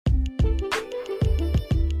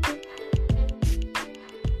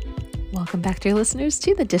Welcome back, dear listeners,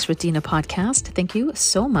 to the Dish with Dina podcast. Thank you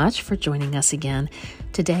so much for joining us again.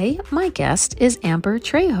 Today, my guest is Amber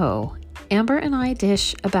Trejo. Amber and I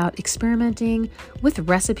dish about experimenting with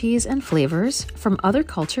recipes and flavors from other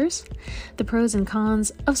cultures, the pros and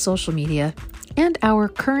cons of social media, and our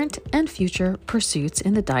current and future pursuits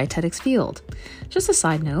in the dietetics field. Just a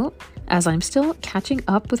side note, as I'm still catching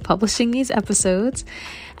up with publishing these episodes,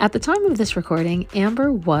 at the time of this recording,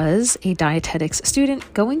 Amber was a dietetics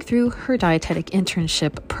student going through her dietetic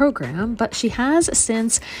internship program, but she has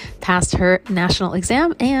since passed her national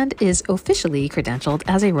exam and is officially credentialed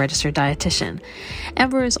as a registered dietitian.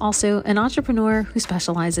 Amber is also an entrepreneur who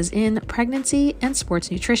specializes in pregnancy and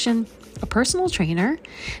sports nutrition, a personal trainer,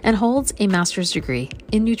 and holds a master's degree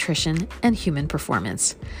in nutrition and human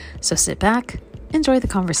performance. So sit back, enjoy the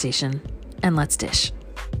conversation, and let's dish.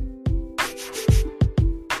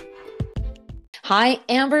 Hi,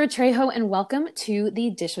 Amber Trejo, and welcome to the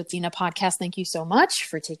Dish with Dina podcast. Thank you so much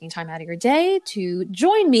for taking time out of your day to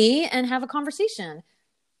join me and have a conversation.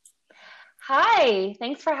 Hi,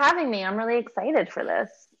 thanks for having me. I'm really excited for this.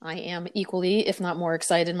 I am equally, if not more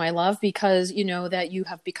excited, my love, because you know that you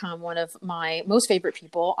have become one of my most favorite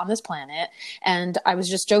people on this planet. And I was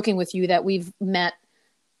just joking with you that we've met.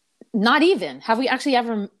 Have we actually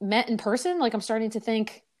ever met in person? Like, I'm starting to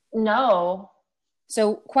think. No.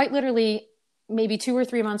 So quite literally, maybe 2 or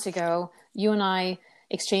 3 months ago, you and I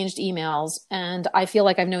exchanged emails, and I feel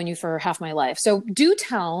like I've known you for half my life. So do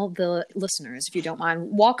tell the listeners, if you don't mind,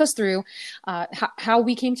 walk us through how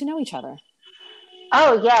we came to know each other.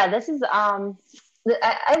 Oh yeah, this is I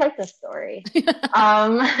like this story. So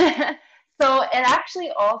it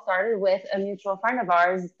actually all started with a mutual friend of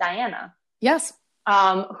ours, Diana. Yes.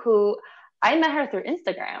 Who I met her through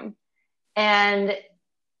Instagram, and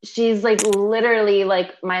she's like literally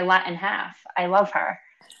like my Latin half. I love her.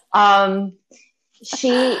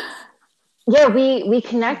 We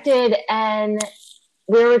connected, and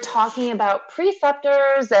we were talking about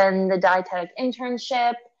preceptors and the dietetic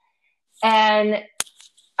internship, and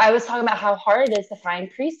I was talking about how hard it is to find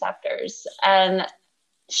preceptors, and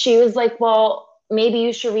she was like, well, maybe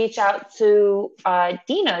you should reach out to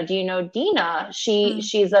Dina. Do you know Dina?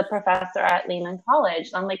 She's a professor at Lehman College.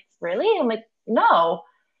 And I'm like, really? I'm like, no.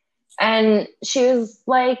 And she was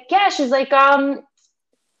like, yeah. She's like,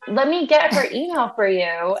 let me get her email for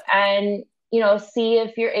you, and see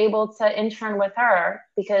if you're able to intern with her,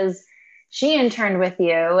 because she interned with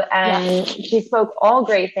you, and she spoke all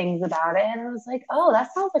great things about it. And I was like, oh,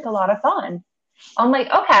 that sounds like a lot of fun. I'm like,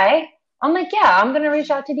 okay. I'm like, yeah, I'm gonna reach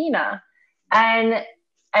out to Dina. And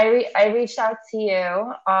I reached out to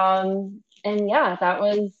you, and yeah,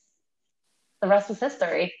 the rest was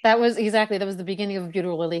history. That was the beginning of a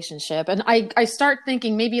beautiful relationship. And I start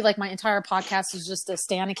thinking maybe like my entire podcast is just a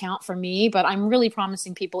Stan account for me, but I'm really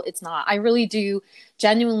promising people it's not. I really do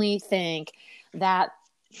genuinely think that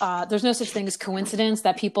there's no such thing as coincidence,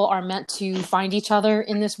 that people are meant to find each other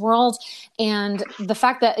in this world. And the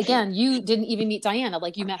fact that, again, you didn't even meet Diana,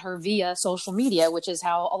 like you met her via social media, which is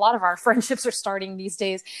how a lot of our friendships are starting these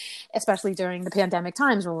days, especially during the pandemic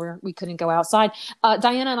times where we couldn't go outside.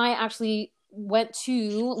 Diana and I actually went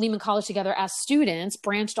to Lehman College together as students,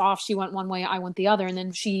 branched off. She went one way, I went the other. And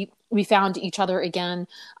then we found each other again.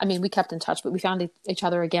 I mean, we kept in touch, but we found each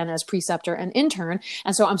other again as preceptor and intern.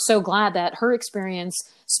 And so I'm so glad that her experience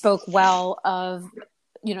spoke well of,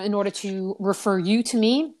 in order to refer you to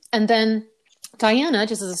me. And then Diana,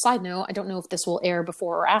 just as a side note, I don't know if this will air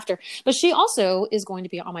before or after, but she also is going to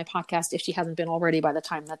be on my podcast if she hasn't been already by the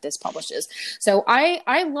time that this publishes. So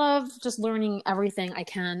I love just learning everything I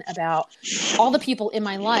can about all the people in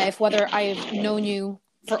my life, whether I've known you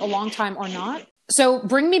for a long time or not. So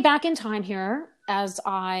bring me back in time here as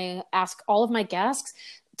I ask all of my guests.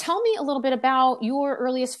 Tell me a little bit about your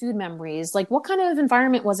earliest food memories. Like, what kind of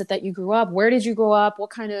environment was it that you grew up? Where did you grow up? What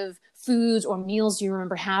kind of foods or meals do you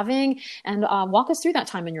remember having? And walk us through that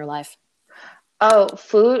time in your life. Oh,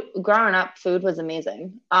 food. Growing up, food was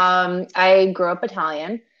amazing. I grew up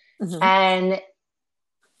Italian, and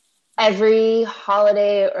every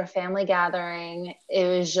holiday or family gathering, it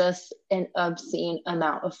was just an obscene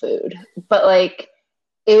amount of food. But like,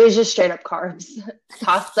 it was just straight up carbs.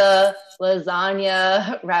 Pasta,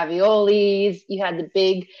 lasagna, raviolis. You had the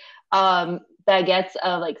big baguettes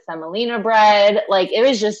of like semolina bread. Like, it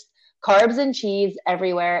was just carbs and cheese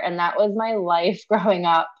everywhere. And that was my life growing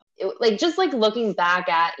up. Just looking back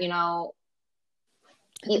at,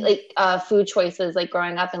 food choices, like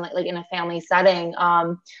growing up in like in a family setting,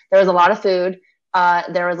 there was a lot of food.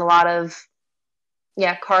 There was a lot of,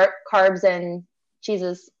 carbs and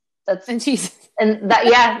cheeses. That's And cheese. and that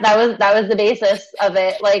yeah, that was the basis of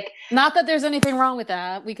it. Like, Not that there's anything wrong with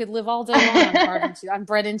that. We could live all day long on carbs and cheese, on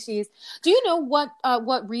bread and cheese. Do you know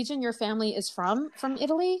what region your family is from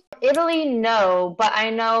Italy? Italy, no, but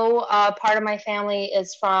I know part of my family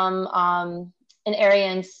is from an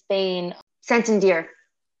area in Spain, Santander.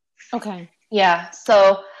 Okay. Yeah,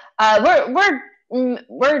 so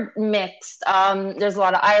we're mixed. There's a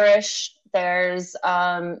lot of Irish. There's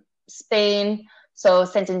Spain, so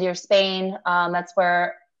Santander, Spain. That's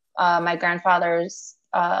where my grandfather's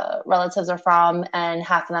relatives are from, and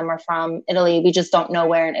half of them are from Italy. We just don't know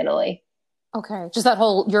where in Italy. Okay. Just that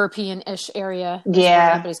whole European-ish area is where Yeah.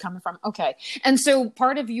 everybody's coming from. Okay. And so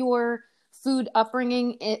part of your food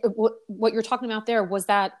upbringing, what you're talking about there, was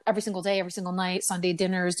that every single day, every single night, Sunday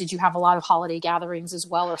dinners? Did you have a lot of holiday gatherings as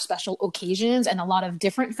well, or special occasions, and a lot of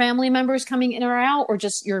different family members coming in or out, or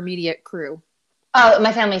just your immediate crew? Oh,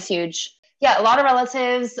 my family's huge. Yeah, a lot of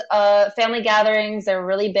relatives, family gatherings, they're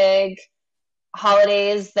really big.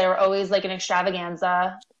 Holidays, they were always like an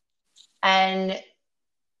extravaganza. And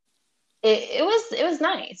it was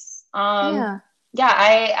nice. Yeah. Yeah,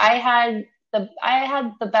 I had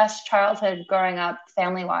the best childhood growing up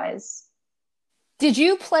family wise. Did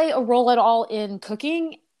you play a role at all in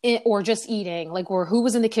cooking, or just eating? Like, or who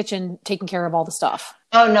was in the kitchen taking care of all the stuff?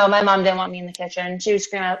 Oh no, my mom didn't want me in the kitchen. She was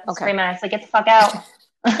Okay. screaming at us like, get the fuck out.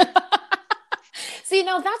 See,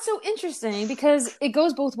 now that's so interesting because it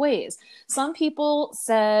goes both ways. Some people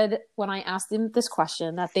said, when I asked them this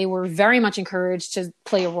question, that they were very much encouraged to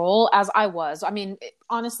play a role, as I was. I mean,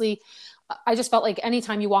 honestly, I just felt like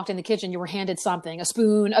anytime you walked in the kitchen, you were handed something, a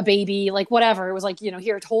spoon, a baby, like whatever. It was like,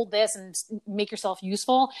 here, hold this and make yourself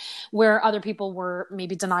useful, where other people were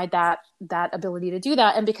maybe denied that ability to do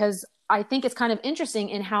that. And because I think it's kind of interesting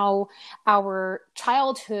in how our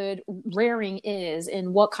childhood rearing is,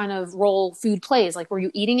 and what kind of role food plays. Like, were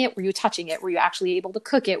you eating it? Were you touching it? Were you actually able to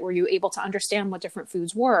cook it? Were you able to understand what different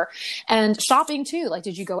foods were? And shopping too. Like,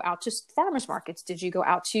 did you go out to farmers markets? Did you go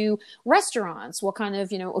out to restaurants? What kind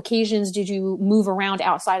of, occasions did you move around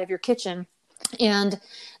outside of your kitchen and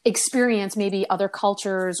experience maybe other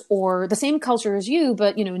cultures, or the same culture as you,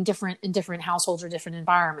 but in different households or different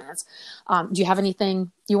environments? Do you have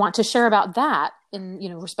anything you want to share about that in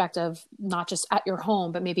respect of not just at your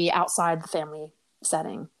home, but maybe outside the family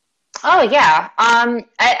setting? Oh yeah.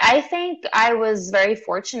 I think I was very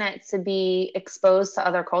fortunate to be exposed to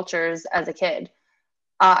other cultures as a kid.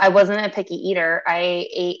 I wasn't a picky eater. I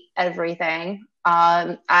ate everything.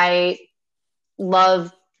 I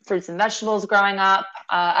loved fruits and vegetables growing up.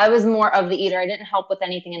 I was more of the eater. I didn't help with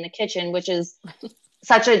anything in the kitchen, which is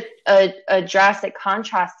such a drastic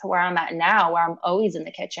contrast to where I'm at now, where I'm always in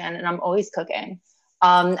the kitchen and I'm always cooking.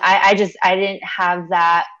 I didn't have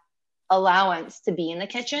that allowance to be in the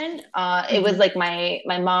kitchen. It was like my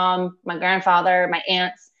mom, my grandfather, my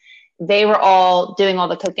aunts, they were all doing all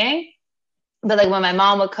the cooking. But like when my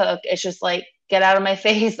mom would cook, it's just like, get out of my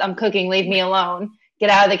face. I'm cooking. Leave me alone. Get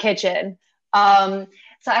out of the kitchen.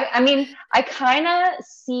 So I mean, I kind of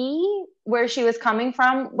see where she was coming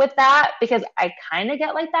from with that, because I kind of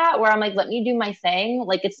get like that, where I'm like, let me do my thing.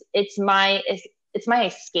 Like it's my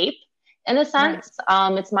escape in a sense.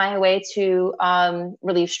 Right. It's my way to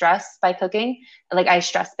relieve stress by cooking. Like I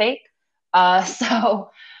stress bake.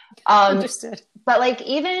 Understood. But like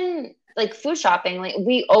even like food shopping, like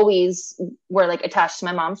we always were like attached to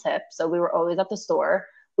my mom's hip, so we were always at the store.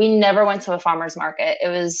 We never went to a farmer's market. It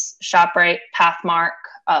was ShopRite, Pathmark,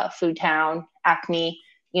 Food Town, Acme,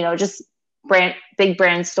 just big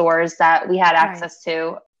brand stores that we had access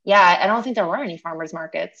to. Yeah, I don't think there were any farmers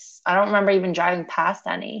markets. I don't remember even driving past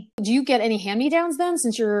any. Do you get any hand-me-downs then,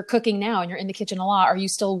 since you're cooking now and you're in the kitchen a lot? Are you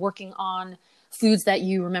still working on foods that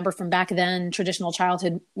you remember from back then, traditional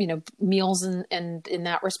childhood, meals and in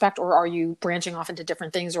that respect, or are you branching off into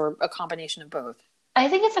different things, or a combination of both? I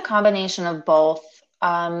think it's a combination of both.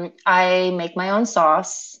 I make my own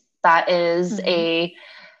sauce. That is a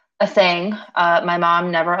thing. My mom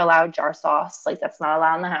never allowed jar sauce. Like that's not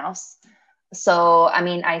allowed in the house. So, I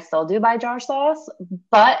mean, I still do buy jar sauce,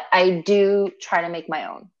 but I do try to make my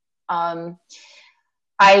own.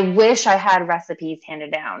 I wish I had recipes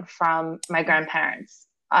handed down from my grandparents.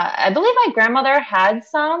 I believe my grandmother had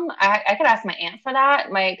some. I could ask my aunt for that.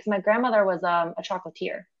 Because my grandmother was a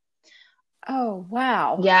chocolatier. Oh,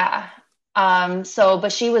 wow. Yeah.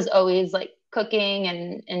 But she was always like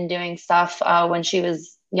cooking and doing stuff when she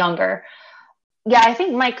was younger. Yeah, I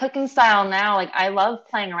think my cooking style now, like I love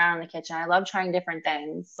playing around in the kitchen. I love trying different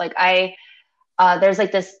things. Like there's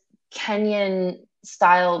like this Kenyan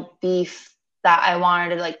style beef that I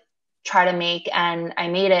wanted to like try to make, and I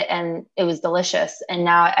made it and it was delicious. And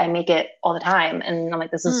now I make it all the time. And I'm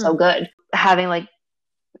like, this is so good. Having like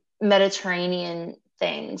Mediterranean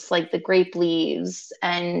things like the grape leaves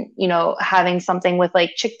and, you know, having something with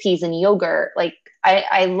like chickpeas and yogurt. Like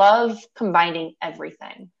I love combining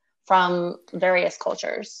everything from various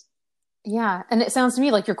cultures. Yeah. And it sounds to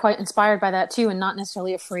me like you're quite inspired by that too, and not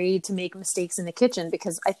necessarily afraid to make mistakes in the kitchen,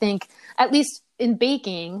 because I think, at least in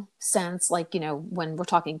baking sense, like, you know, when we're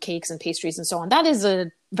talking cakes and pastries and so on, that is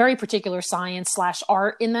a very particular science /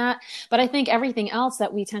 art in that. But I think everything else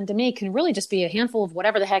that we tend to make can really just be a handful of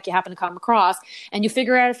whatever the heck you happen to come across, and you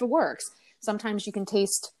figure out if it works. Sometimes you can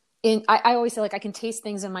taste I always say, like, I can taste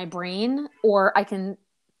things in my brain, or I can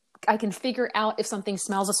figure out if something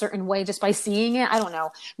smells a certain way just by seeing it. I don't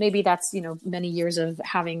know. Maybe that's, you know, many years of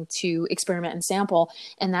having to experiment and sample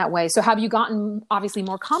in that way. So have you gotten obviously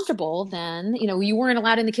more comfortable then? You know, you weren't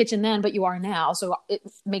allowed in the kitchen then, but you are now. So it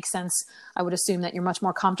makes sense, I would assume, that you're much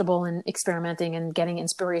more comfortable in experimenting and getting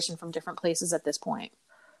inspiration from different places at this point.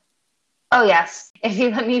 Oh, yes. If you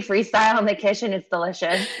let me freestyle in the kitchen, it's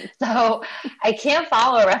delicious. So I can't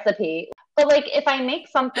follow a recipe. But like if I make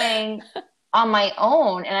something on my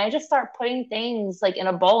own and I just start putting things like in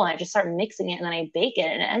a bowl and I just start mixing it and then I bake it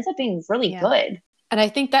and it ends up being really good. And I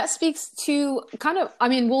think that speaks to kind of, I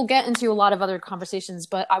mean, we'll get into a lot of other conversations,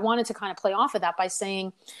 but I wanted to kind of play off of that by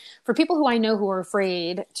saying, for people who I know who are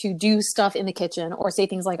afraid to do stuff in the kitchen or say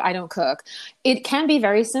things like, I don't cook, it can be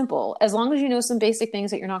very simple. As long as you know some basic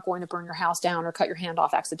things that you're not going to burn your house down or cut your hand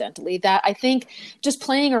off accidentally, that I think just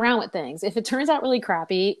playing around with things, if it turns out really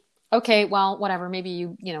crappy, okay, well, whatever, maybe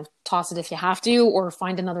you know, toss it if you have to, or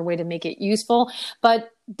find another way to make it useful.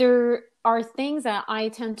 But there are things that I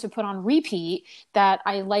tend to put on repeat that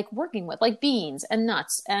I like working with, like beans and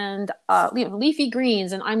nuts and you know, leafy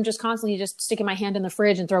greens. And I'm just constantly just sticking my hand in the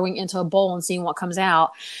fridge and throwing it into a bowl and seeing what comes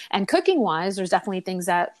out. And cooking wise, there's definitely things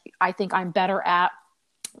that I think I'm better at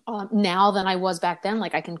now than I was back then.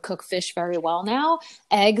 Like I can cook fish very well now.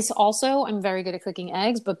 Eggs also, I'm very good at cooking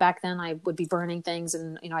eggs, but back then I would be burning things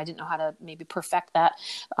and, you know, I didn't know how to maybe perfect that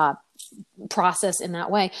process in that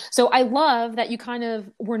way. So I love that you kind of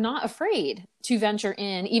were not afraid to venture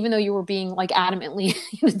in, even though you were being like adamantly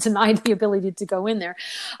denied the ability to go in there.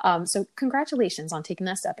 So congratulations on taking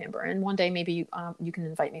that step, Amber. And one day maybe you can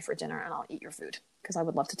invite me for dinner and I'll eat your food, because I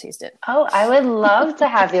would love to taste it. Oh, I would love to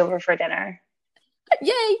have you over for dinner.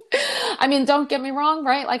 Yay. I mean, don't get me wrong,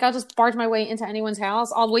 right? Like I'll just barge my way into anyone's house.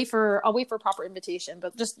 I'll wait for a proper invitation,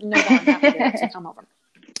 but just know that I'm happy to come over.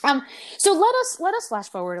 So let us flash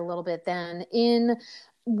forward a little bit then in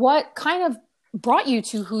what kind of brought you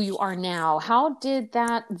to who you are now. How did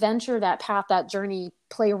that venture, that path, that journey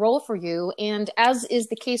play a role for you? And as is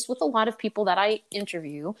the case with a lot of people that I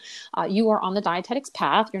interview, you are on the dietetics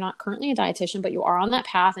path. You're not currently a dietitian, but you are on that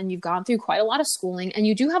path and you've gone through quite a lot of schooling and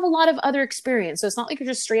you do have a lot of other experience. So it's not like you're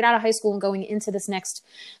just straight out of high school and going into this next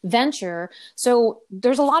venture. So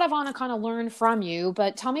there's a lot I want to kind of learn from you,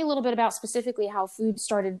 but tell me a little bit about specifically how food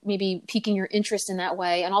started maybe piquing your interest in that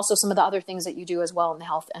way, and also some of the other things that you do as well in the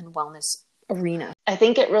health and wellness arena. I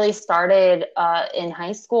think it really started in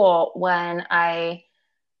high school when I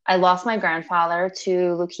lost my grandfather to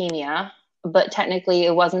leukemia, but technically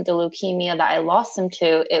it wasn't the leukemia that I lost him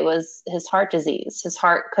to. It was his heart disease. His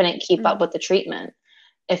heart couldn't keep up with the treatment.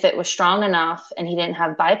 If it was strong enough and he didn't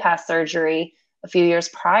have bypass surgery a few years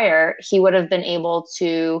prior, he would have been able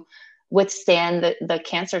to withstand the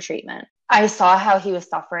cancer treatment. I saw how he was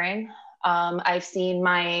suffering. I've seen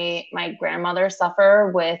my grandmother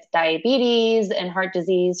suffer with diabetes and heart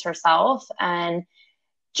disease herself, and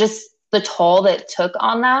just the toll that it took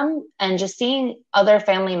on them, and just seeing other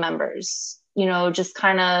family members, you know, just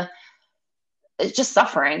kind of just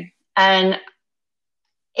suffering. And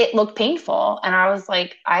it looked painful. And I was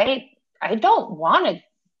like, I don't want to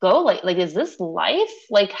go like, is this life?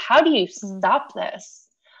 Like, how do you stop this?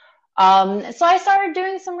 So I started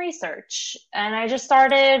doing some research and I just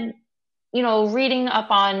started, you know, reading up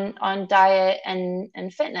on diet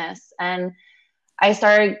and fitness. And I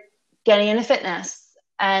started getting into fitness.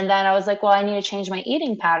 And then I was like, well, I need to change my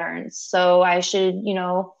eating patterns. So I should, you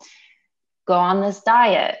know, go on this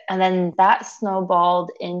diet. And then that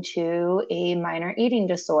snowballed into a minor eating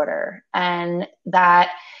disorder. And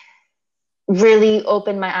that really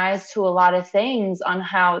opened my eyes to a lot of things on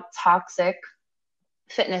how toxic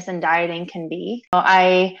fitness and dieting can be.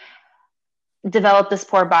 I developed this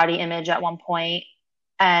poor body image at one point,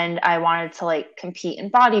 and I wanted to like compete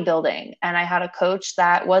in bodybuilding. And I had a coach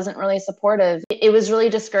that wasn't really supportive. It was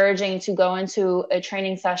really discouraging to go into a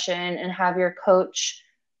training session and have your coach,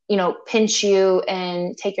 you know, pinch you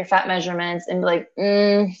and take your fat measurements and be like,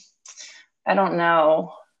 I don't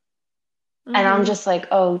know. And I'm just like,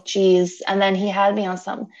 oh, geez. And then he had me on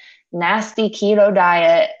some nasty keto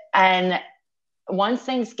diet. And once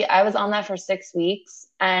things I was on that for 6 weeks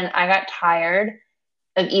and I got tired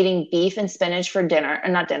of eating beef and spinach for dinner,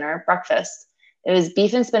 and not dinner, breakfast. It was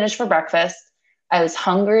beef and spinach for breakfast. I was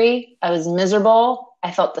hungry. I was miserable.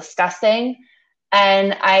 I felt disgusting.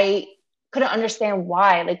 And I couldn't understand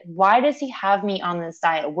why. Like, why does he have me on this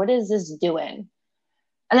diet? What is this doing?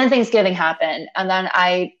 And then Thanksgiving happened. And then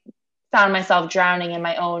I found myself drowning in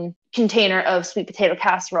my own container of sweet potato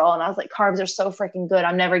casserole. And I was like, carbs are so freaking good.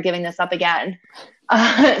 I'm never giving this up again.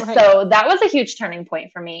 Right. So that was a huge turning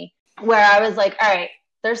point for me, where I was like, all right,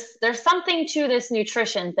 there's something to this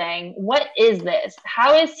nutrition thing. What is this?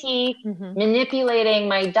 How is he manipulating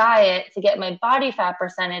my diet to get my body fat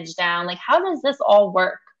percentage down? Like, how does this all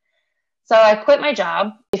work? So I quit my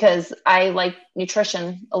job because I like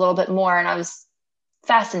nutrition a little bit more, and I was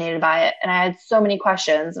fascinated by it. And I had so many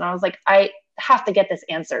questions, and I was like, I have to get this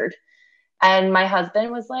answered. And my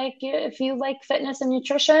husband was like, if you like fitness and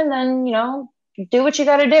nutrition, then, do what you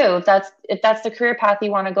got to do. If that's the career path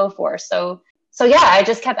you want to go for. So yeah, I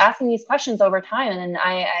just kept asking these questions over time, and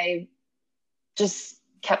I just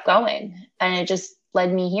kept going, and it just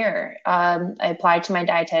led me here. I applied to my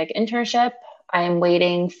dietetic internship. I am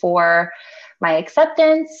waiting for my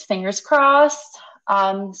acceptance, fingers crossed.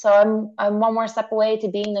 So I'm one more step away to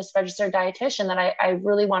being this registered dietitian that I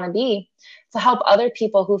really want to be, to help other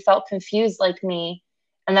people who felt confused like me,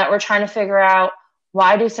 and that were trying to figure out,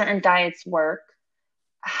 why do certain diets work?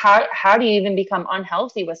 How do you even become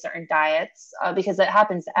unhealthy with certain diets? Because it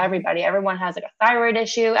happens to everybody. Everyone has like a thyroid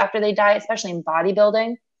issue after they diet, especially in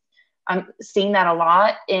bodybuilding. I'm seeing that a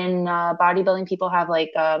lot in bodybuilding. People have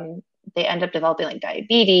they end up developing like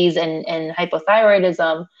diabetes and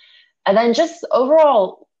hypothyroidism, and then just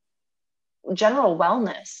overall general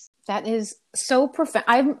wellness. That is so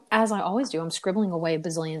profound. As I always do, I'm scribbling away a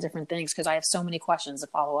bazillion different things because I have so many questions to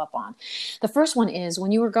follow up on. The first one is,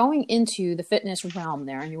 when you were going into the fitness realm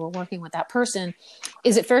there and you were working with that person,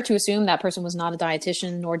 is it fair to assume that person was not a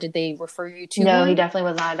dietitian, nor did they refer you to No, one? he definitely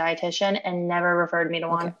was not a dietitian and never referred me to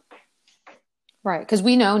one. Right. Because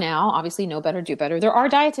we know now, obviously, know better, do better. There are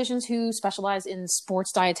dietitians who specialize in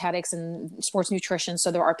sports dietetics and sports nutrition.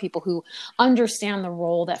 So there are people who understand the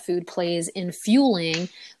role that food plays in fueling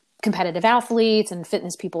competitive athletes and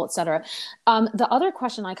fitness people, et cetera. The other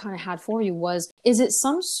question I kind of had for you was, is it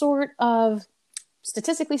some sort of,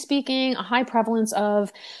 statistically speaking, a high prevalence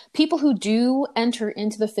of people who do enter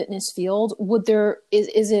into the fitness field?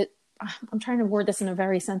 Is it, I'm trying to word this in a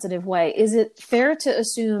very sensitive way. Is it fair to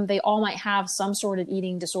assume they all might have some sort of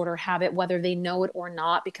eating disorder habit, whether they know it or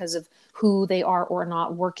not, because of who they are or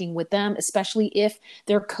not working with them, especially if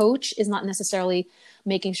their coach is not necessarily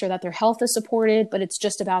making sure that their health is supported, but it's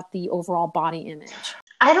just about the overall body image?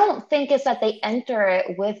 I don't think it's that they enter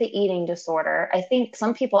it with the eating disorder. I think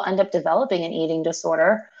some people end up developing an eating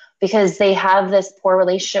disorder because they have this poor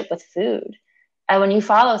relationship with food. And when you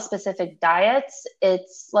follow specific diets,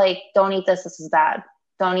 it's like, don't eat this is bad.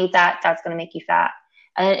 Don't eat that, that's going to make you fat.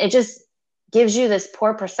 And it just gives you this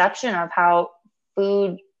poor perception of how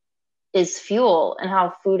food is fuel and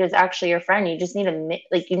how food is actually your friend. You just need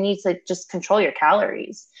to just control your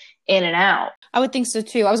calories in and out. I would think so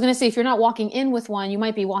too. I was going to say, if you're not walking in with one, you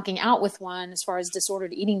might be walking out with one as far as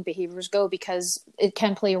disordered eating behaviors go, because it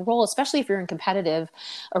can play a role, especially if you're in competitive,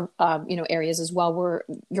 areas as well, where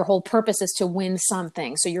your whole purpose is to win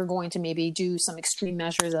something. So you're going to maybe do some extreme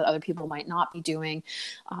measures that other people might not be doing,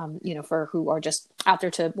 for who are just out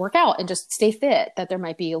there to work out and just stay fit, that there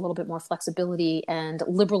might be a little bit more flexibility and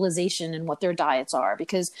liberalization in what their diets are,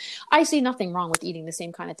 because I see nothing wrong with eating the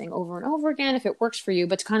same kind of thing over and over again if it works for you,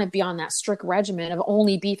 but to kind of be on that strict regimen of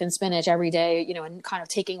only beef and spinach every day, and kind of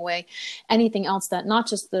taking away anything else, that not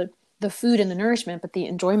just the food and the nourishment, but the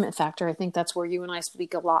enjoyment factor. I think that's where you and I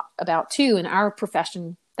speak a lot about too in our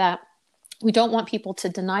profession, that we don't want people to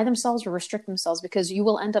deny themselves or restrict themselves, because you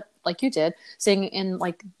will end up, like you did, sitting in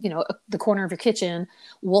the corner of your kitchen,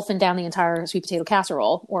 wolfing down the entire sweet potato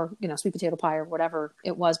casserole or, sweet potato pie or whatever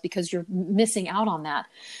it was, because you're missing out on that.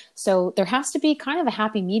 So there has to be kind of a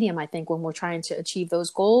happy medium, I think, when we're trying to achieve those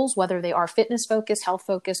goals, whether they are fitness focused, health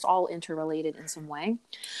focused, all interrelated in some way.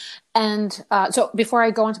 And so before I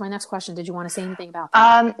go on to my next question, did you want to say anything about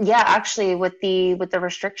that? Yeah, actually, with the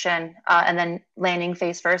restriction and then landing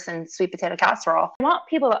face first in sweet potato casserole, I want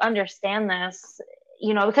people to understand this,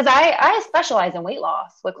 because I specialize in weight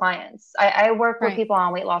loss with clients. I work with people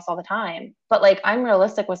on weight loss all the time, but I'm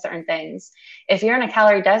realistic with certain things. If you're in a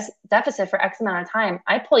calorie deficit for X amount of time,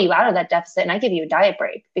 I pull you out of that deficit and I give you a diet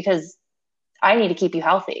break, because I need to keep you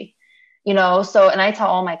healthy. So, and I tell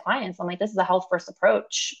all my clients, I'm like, this is a health first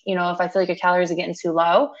approach. If I feel like your calories are getting too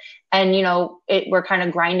low and, we're kind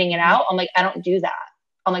of grinding it out, I'm like, I don't do that.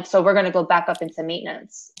 I'm like, so we're going to go back up into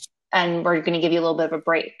maintenance and we're going to give you a little bit of a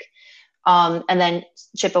break. And then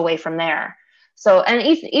chip away from there. So, and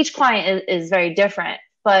each client is very different,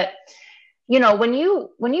 but when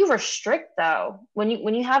you restrict though, when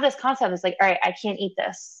you have this concept, it's like, all right, I can't eat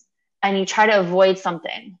this. And you try to avoid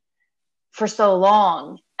something for so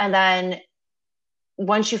long. And then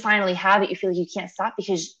once you finally have it, you feel like you can't stop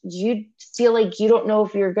because you feel like you don't know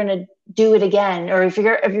if you're going to do it again, or if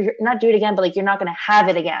you're not do it again, but like, you're not going to have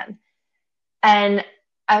it again. And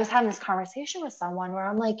I was having this conversation with someone where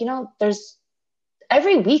I'm like, there's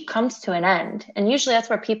every week comes to an end. And usually that's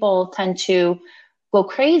where people tend to go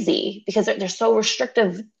crazy because they're so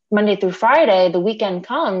restrictive Monday through Friday. The weekend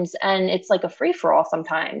comes and it's like a free for all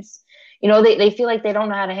sometimes. They feel like they don't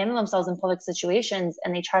know how to handle themselves in public situations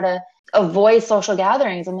and they try to avoid social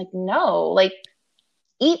gatherings. I'm like, no, like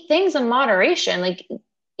eat things in moderation. Like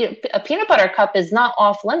a peanut butter cup is not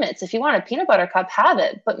off limits. If you want a peanut butter cup, have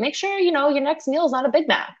it, but make sure, your next meal is not a Big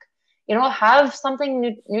Mac. Have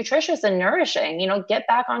something nutritious and nourishing, get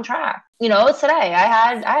back on track. Today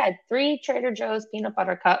I had 3 Trader Joe's peanut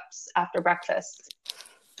butter cups after breakfast.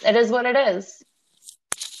 It is what it is.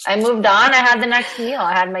 I moved on. I had the next meal.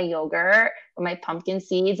 I had my yogurt with my pumpkin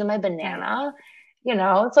seeds and my banana,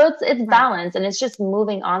 so it's balance and it's just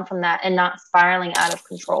moving on from that and not spiraling out of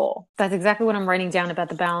control. That's exactly what I'm writing down about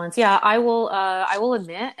the balance. Yeah, I will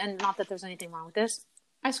admit, and not that there's anything wrong with this,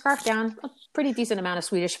 I scarfed down a pretty decent amount of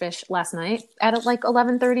Swedish fish last night at like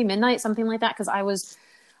 11:30, midnight, something like that, because I was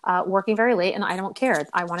working very late and I don't care.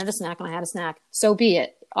 I wanted a snack and I had a snack. So be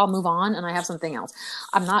it. I'll move on and I have something else.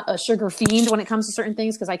 I'm not a sugar fiend when it comes to certain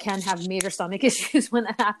things because I can have major stomach issues when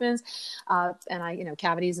that happens. And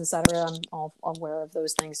cavities, etc. I'm all aware of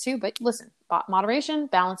those things too. But listen, moderation,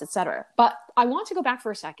 balance, etc. But I want to go back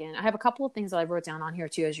for a second. I have a couple of things that I wrote down on here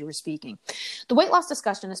too as you were speaking. The weight loss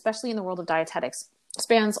discussion, especially in the world of dietetics,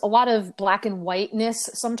 spans a lot of black and whiteness.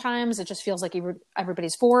 Sometimes it just feels like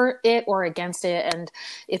everybody's for it or against it. And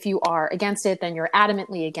if you are against it, then you're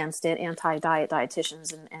adamantly against it, anti-diet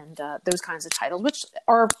dietitians and those kinds of titles, which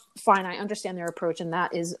are fine. I understand their approach. And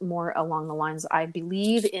that is more along the lines, I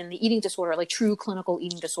believe, in the eating disorder, like true clinical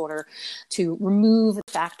eating disorder, to remove the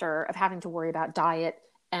factor of having to worry about diet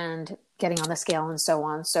and getting on the scale and so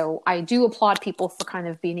on. So I do applaud people for kind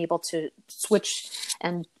of being able to switch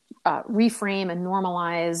and reframe and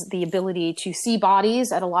normalize the ability to see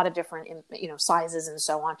bodies at a lot of different, sizes and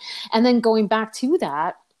so on. And then going back to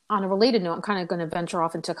that, on a related note, I'm kind of going to venture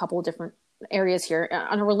off into a couple of different areas here.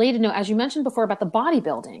 On a related note, as you mentioned before about the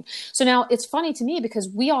bodybuilding. So now it's funny to me because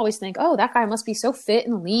we always think, oh, that guy must be so fit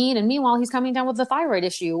and lean. And meanwhile, he's coming down with a thyroid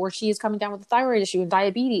issue, or she is coming down with a thyroid issue and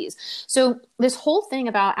diabetes. So this whole thing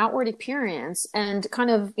about outward appearance and kind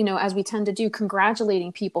of, as we tend to do,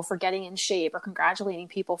 congratulating people for getting in shape or congratulating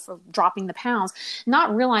people for dropping the pounds,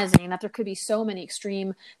 not realizing that there could be so many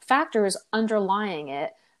extreme factors underlying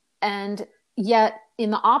it. And yet in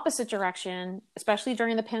the opposite direction, especially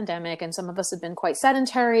during the pandemic, and some of us have been quite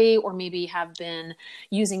sedentary or maybe have been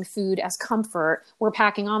using food as comfort, we're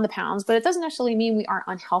packing on the pounds, but it doesn't necessarily mean we aren't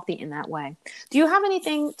unhealthy in that way. Do you have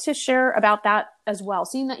anything to share about that as well?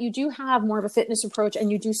 Seeing that you do have more of a fitness approach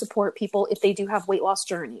and you do support people if they do have weight loss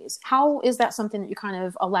journeys, how is that something that you kind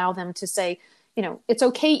of allow them to say, it's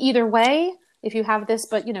okay either way if you have this,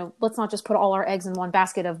 but let's not just put all our eggs in one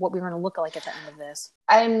basket of what we're going to look like at the end of this?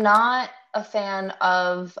 I'm not a fan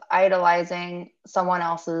of idolizing someone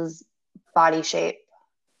else's body shape.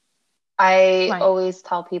 I always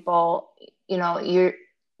tell people, you're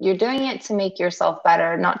doing it to make yourself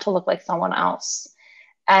better, not to look like someone else.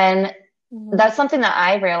 And that's something that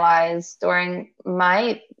I realized during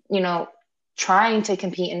my, trying to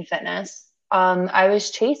compete in fitness. I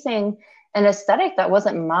was chasing an aesthetic that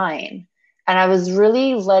wasn't mine. And I was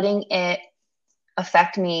really letting it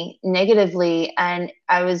affect me negatively. And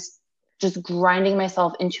I was just grinding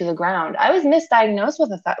myself into the ground. I was misdiagnosed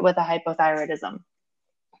with a hypothyroidism.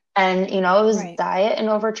 And, it was diet and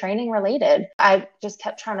overtraining related. I just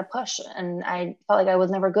kept trying to push and I felt like I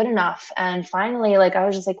was never good enough. And finally, I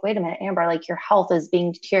was just like, wait a minute, Amber, your health is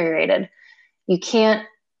being deteriorated. You can't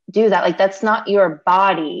do that. That's not your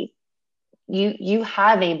body. You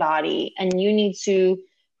have a body and you need to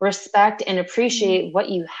respect and appreciate what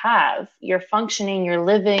you have. You're functioning, you're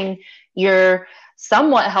living, you're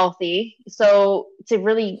somewhat healthy. So to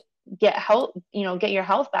really get health, get your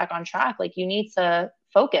health back on track, you need to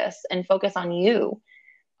focus on you,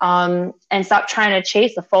 and stop trying to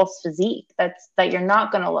chase a false physique that you're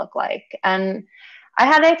not going to look like. And I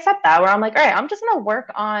had to accept that, where I'm like, all right, I'm just going to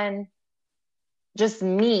work on just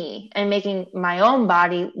me and making my own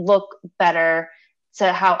body look better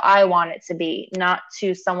to how I want it to be, not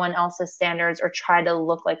to someone else's standards or try to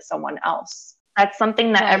look like someone else. That's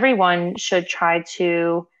something that everyone should try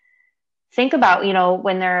to think about, you know,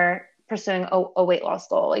 when they're pursuing a weight loss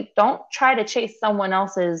goal. Like, don't try to chase someone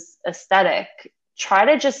else's aesthetic. Try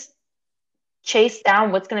to just chase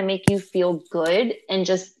down what's going to make you feel good and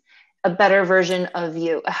just a better version of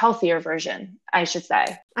you, a healthier version, I should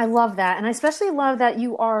say. I love that. And I especially love that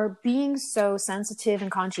you are being so sensitive and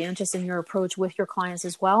conscientious in your approach with your clients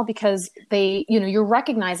as well, because they, you know, you're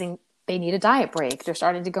recognizing they need a diet break. They're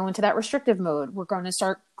starting to go into that restrictive mode. We're going to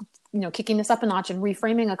start, you know, kicking this up a notch and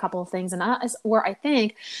reframing a couple of things. And that is where I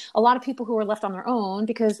think a lot of people who are left on their own,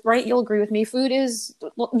 because, right, you'll agree with me, food is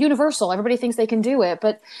universal. Everybody thinks they can do it,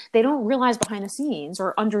 but they don't realize behind the scenes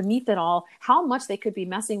or underneath it all how much they could be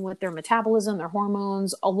messing with their metabolism, their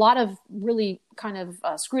hormones. A lot of really kind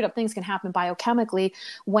of screwed up things can happen biochemically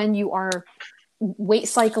when you are weight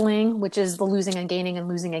cycling, which is the losing and gaining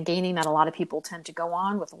that a lot of people tend to go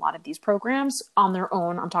on with a lot of these programs on their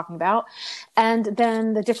own, I'm talking about. And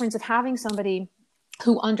then the difference of having somebody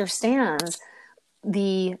who understands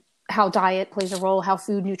how diet plays a role, how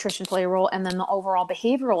food, nutrition play a role, and then the overall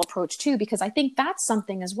behavioral approach too, because I think that's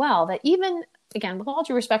something as well that even, again, with all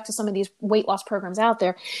due respect to some of these weight loss programs out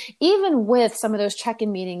there, even with some of those check-in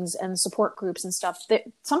meetings and support groups and stuff, that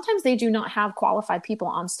sometimes they do not have qualified people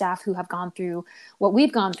on staff who have gone through what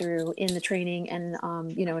we've gone through in the training and,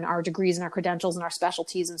 you know, in our degrees and our credentials and our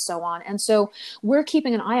specialties and so on. And so we're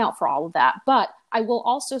keeping an eye out for all of that. But I will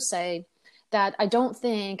also say that I don't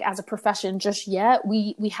think as a profession just yet,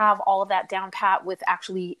 we have all of that down pat with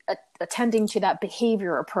actually attending to that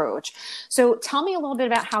behavior approach. So tell me a little bit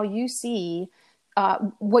about how you see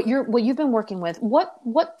what you've been working with.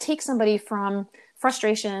 What takes somebody from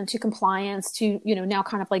frustration to compliance to, you know, now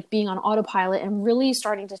kind of like being on autopilot and really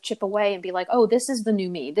starting to chip away and be like, oh, this is the new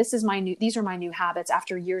me. These are my new habits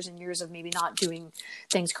after years and years of maybe not doing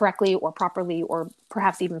things correctly or properly, or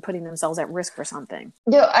perhaps even putting themselves at risk for something.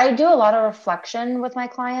 I do a lot of reflection with my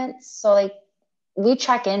clients. So like we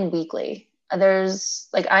check in weekly. There's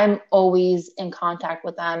like, I'm always in contact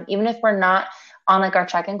with them. Even if we're not on like our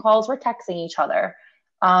check-in calls, we're texting each other.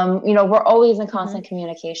 You know, we're always in constant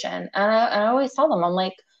communication. And I always tell them, I'm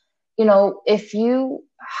like, you know, if you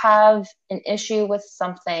have an issue with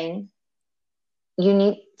something, you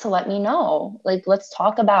need to let me know. Like, let's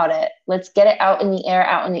talk about it. Let's get it out in the air,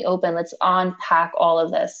 out in the open. Let's unpack all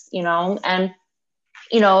of this, you know, and,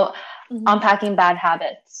 you know, unpacking bad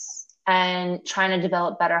habits and trying to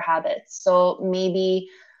develop better habits. So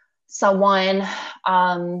maybe someone,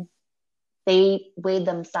 they weighed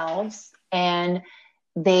themselves and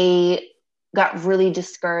they got really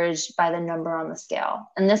discouraged by the number on the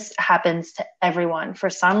scale. And this happens to everyone. For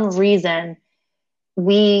some reason,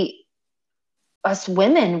 us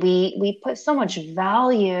women, we put so much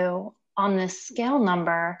value on this scale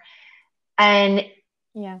number, and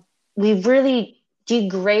we really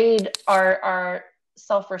degrade our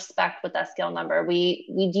self-respect with that scale number.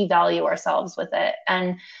 We devalue ourselves with it.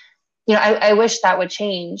 And, you know, I wish that would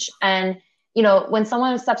change. And, you know, when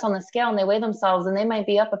someone steps on the scale and they weigh themselves and they might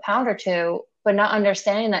be up a pound or two, but not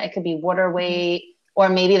understanding that it could be water weight, or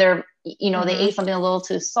maybe they're, you know, they ate something a little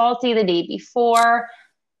too salty the day before.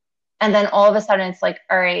 And then all of a sudden it's like,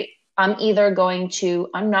 all right, I'm not going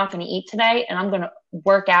to eat today and I'm going to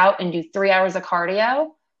work out and do 3 hours of cardio.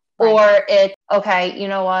 Right. Or it's, okay, you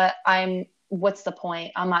know what? What's the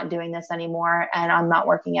point? I'm not doing this anymore and I'm not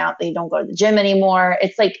working out. They don't go to the gym anymore.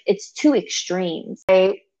 It's like, it's two extremes.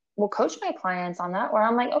 I will coach my clients on that, where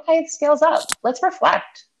I'm like, okay, scales up. Let's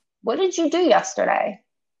reflect. What did you do yesterday?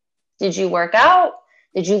 Did you work out?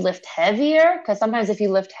 Did you lift heavier? Because sometimes if you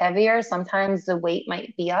lift heavier, sometimes the weight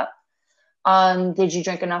might be up. Did you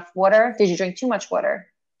drink enough water? Did you drink too much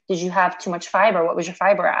water? Did you have too much fiber? What was your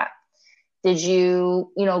fiber at? Did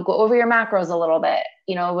you, you know, go over your macros a little bit?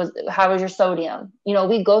 You know, how was your sodium? You know,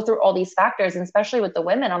 we go through all these factors, and especially with the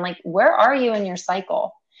women, I'm like, where are you in your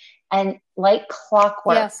cycle? And like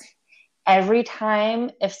clockwork, every time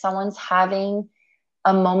if someone's having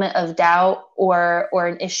a moment of doubt or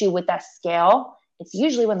an issue with that scale, it's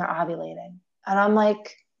usually when they're ovulating. And I'm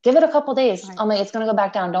like, give it a couple days. Right. I'm like, it's going to go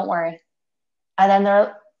back down. Don't worry. And then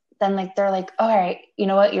they're like, all right, you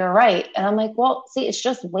know what? You're right. And I'm like, well, see, it's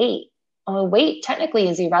just weight. Weight technically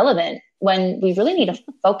is irrelevant when we really need to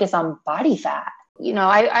focus on body fat. You know,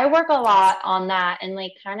 I work a lot on that and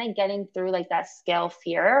like kind of getting through like that scale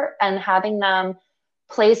fear and having them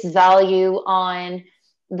place value on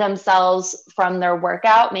themselves from their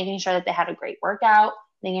workout, making sure that they had a great workout,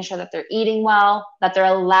 making sure that they're eating well, that they're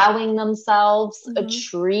allowing themselves a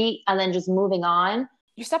Mm-hmm. treat, and then just moving on.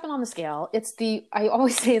 You're stepping on the scale. I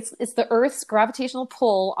always say it's the Earth's gravitational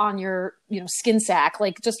pull on your, skin sack.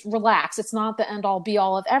 Like, just relax. It's not the end all be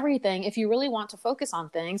all of everything. If you really want to focus on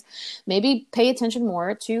things, maybe pay attention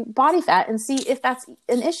more to body fat and see if that's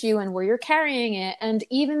an issue and where you're carrying it. And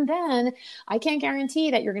even then, I can't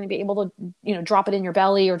guarantee that you're going to be able to, drop it in your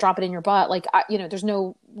belly or drop it in your butt. Like, there's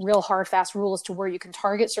no real hard, fast rule as to where you can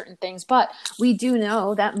target certain things, but we do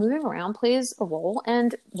know that moving around plays a role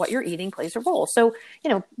and what you're eating plays a role. So,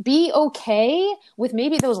 be okay with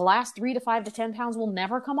maybe those last 3 to 5 to 10 pounds will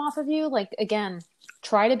never come off of you. Like, again,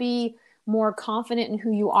 try to be more confident in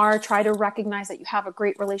who you are. Try to recognize that you have a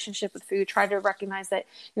great relationship with food. Try to recognize that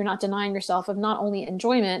you're not denying yourself of not only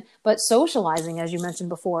enjoyment, but socializing, as you mentioned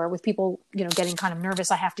before, with people, getting kind of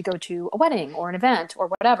nervous. I have to go to a wedding or an event or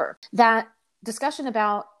whatever. That discussion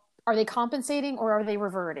about, are they compensating or are they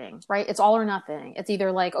reverting, right? It's all or nothing. It's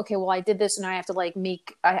either like, okay, well, I did this and I have to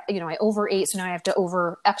I overate, so now I have to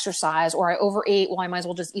over exercise, or I overate, well, I might as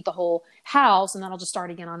well just eat the whole house and then I'll just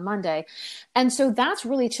start again on Monday. And so that's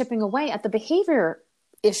really chipping away at the behavior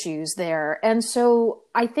issues there. And so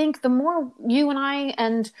I think the more you and I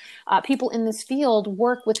and people in this field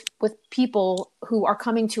work with people who are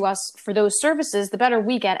coming to us for those services, the better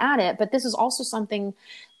we get at it. But this is also something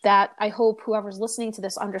that I hope whoever's listening to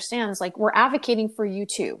this understands. Like, we're advocating for you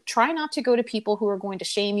too. Try not to go to people who are going to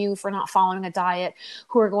shame you for not following a diet,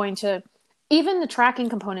 who are going to, even the tracking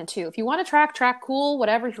component too. If you want to track, cool,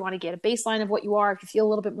 whatever. If you want to get a baseline of what you are, if you feel a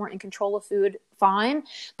little bit more in control of food, fine.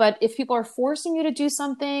 But if people are forcing you to do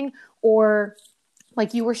something, or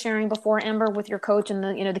like you were sharing before, Amber, with your coach and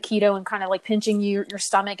the keto and kind of like pinching your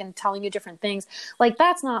stomach and telling you different things, like,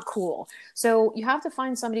 that's not cool. So you have to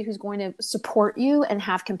find somebody who's going to support you and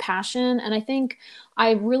have compassion. And I think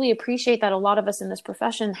I really appreciate that a lot of us in this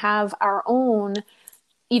profession have our own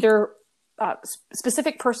either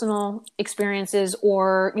specific personal experiences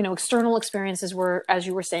or, external experiences where, as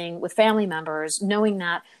you were saying, with family members, knowing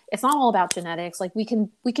that it's not all about genetics. Like, we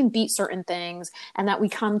can beat certain things, and that we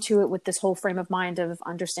come to it with this whole frame of mind of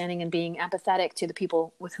understanding and being empathetic to the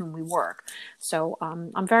people with whom we work. So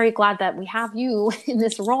I'm very glad that we have you in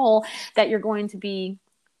this role, that you're going to be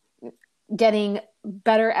getting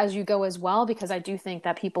better as you go as well, because I do think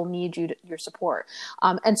that people need your support.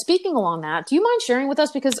 And speaking along that, do you mind sharing with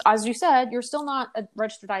us, because as you said, you're still not a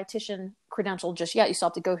registered dietitian credentialed just yet. You still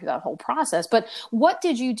have to go through that whole process. But what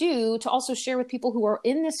did you do to also share with people who are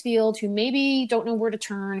in this field, who maybe don't know where to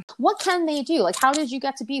turn? What can they do? Like, how did you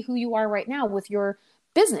get to be who you are right now with your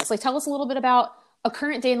business? Like, tell us a little bit about a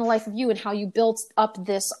current day in the life of you and how you built up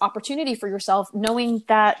this opportunity for yourself, knowing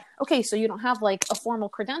that, okay, so you don't have like a formal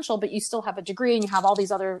credential, but you still have a degree and you have all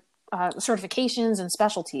these other certifications and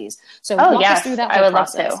specialties. So walk us through that whole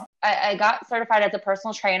process. Love to. I got certified as a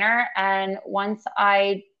personal trainer. And once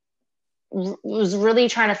I was really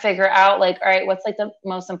trying to figure out, like, all right, what's like the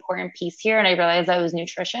most important piece here? And I realized that was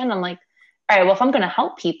nutrition. I'm like, all right, well, if I'm going to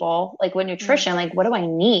help people, like, with nutrition, like, what do I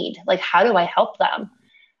need? Like, how do I help them?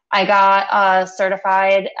 I got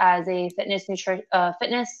certified as a fitness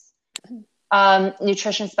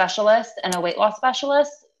nutrition specialist and a weight loss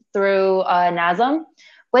specialist through NASM,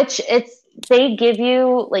 which they give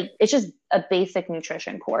you, like, it's just a basic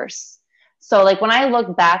nutrition course. So, like, when I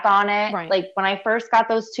look back on it, right, like, when I first got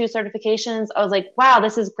those 2 certifications, I was like, wow,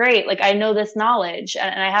 this is great. Like, I know this knowledge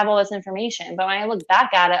and I have all this information. But when I look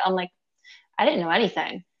back at it, I'm like, I didn't know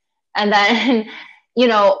anything. And then,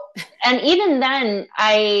 and even then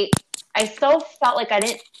I still felt like I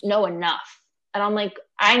didn't know enough. And I'm like,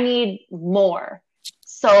 I need more.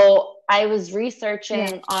 So I was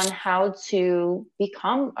researching on how to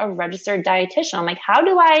become a registered dietitian. I'm like, how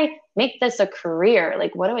do I make this a career?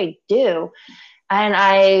 Like, what do I do? And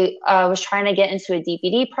I was trying to get into a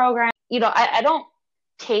DPD program. I don't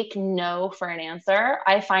take no for an answer.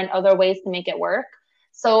 I find other ways to make it work.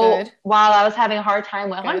 So while I was having a hard time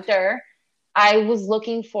with Hunter, I was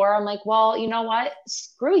looking for, I'm like, well, you know what?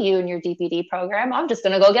 Screw you and your DPD program. I'm just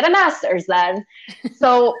going to go get a master's then.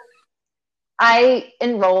 So I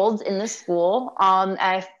enrolled in this school.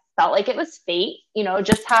 I felt like it was fate,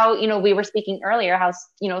 just how, we were speaking earlier, how,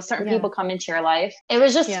 certain people come into your life. It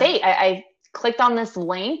was just fate. I clicked on this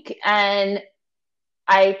link and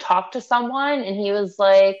I talked to someone and he was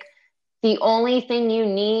like, the only thing you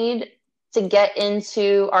need to get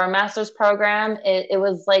into our master's program, it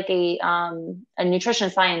was like a nutrition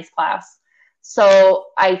science class. So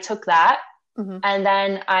I took that and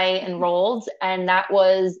then I enrolled, and that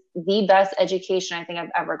was the best education I think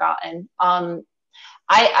I've ever gotten.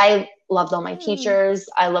 I loved all my teachers.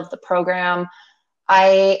 I loved the program.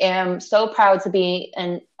 I am so proud to be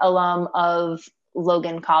an alum of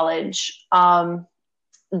Logan College.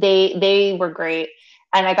 They were great.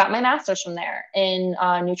 And I got my master's from there in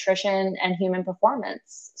nutrition and human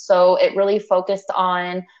performance. So it really focused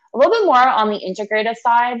on a little bit more on the integrative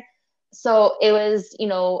side. So it was,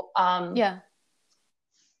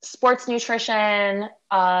 sports nutrition,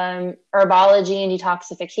 herbology and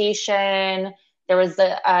detoxification.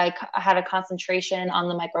 I had a concentration on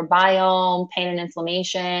the microbiome, pain and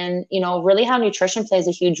inflammation, really how nutrition plays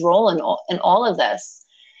a huge role in all of this.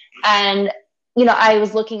 And, I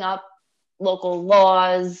was looking up local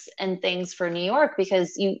laws and things for New York,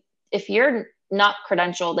 because if you're not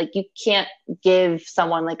credentialed, like you can't give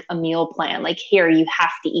someone like a meal plan, like here, you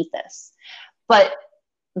have to eat this. But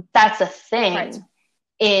that's a thing. Right.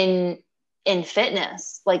 In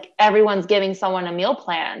fitness, like everyone's giving someone a meal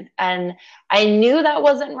plan, and I knew that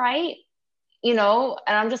wasn't right, and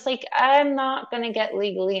I'm just like, I'm not going to get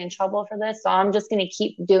legally in trouble for this. So I'm just going to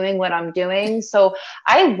keep doing what I'm doing. So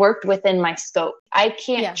I worked within my scope. I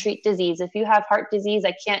can't treat disease. If you have heart disease,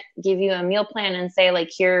 I can't give you a meal plan and say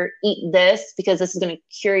like, here, eat this because this is going to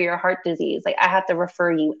cure your heart disease. Like I have to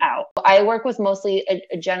refer you out. I work with mostly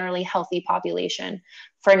a generally healthy population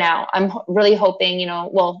for now. I'm really hoping,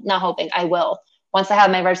 not hoping, I will. Once I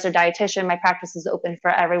have my registered dietitian, my practice is open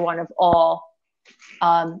for everyone of all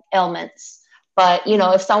ailments. But,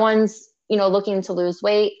 if someone's, looking to lose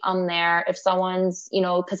weight, I'm there. If someone's,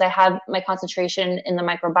 because I have my concentration in the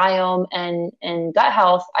microbiome and gut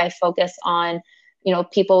health, I focus on,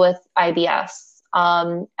 people with IBS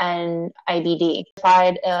and IBD.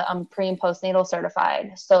 I'm pre and postnatal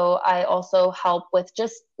certified. So I also help with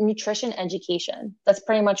just nutrition education. That's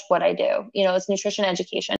pretty much what I do. It's nutrition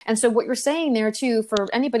education. And so what you're saying there too, for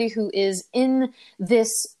anybody who is in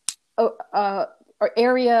this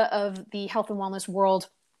area of the health and wellness world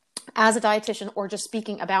as a dietitian, or just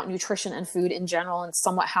speaking about nutrition and food in general and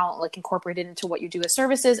somewhat how like incorporated into what you do as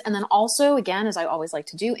services. And then also, again, as I always like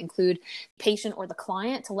to do, include patient or the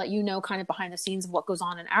client to let you know kind of behind the scenes of what goes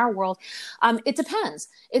on in our world. It depends.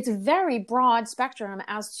 It's a very broad spectrum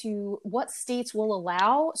as to what states will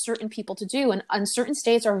allow certain people to do. And certain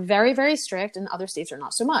states are very, very strict and other states are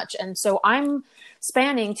not so much. And so I'm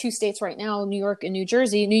spanning 2 states right now, New York and New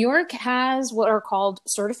Jersey. New York has what are called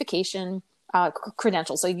certification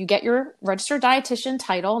credentials. So you get your registered dietitian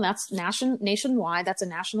title, and that's nationwide. That's a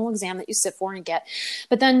national exam that you sit for and get.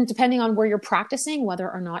 But then depending on where you're practicing,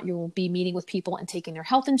 whether or not you will be meeting with people and taking their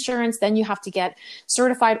health insurance, then you have to get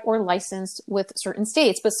certified or licensed with certain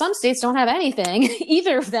states. But some states don't have anything,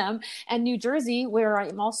 either of them. And New Jersey, where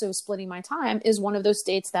I'm also splitting my time, is one of those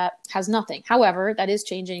states that has nothing. However, that is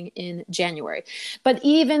changing in January. But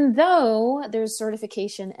even though there's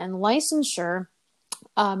certification and licensure,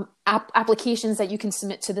 applications that you can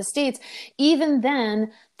submit to the states, even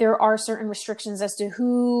then there are certain restrictions as to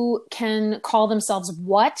who can call themselves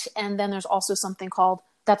what. And then there's also something called,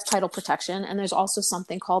 that's title protection. And there's also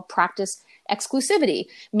something called practice exclusivity,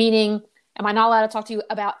 meaning, am I not allowed to talk to you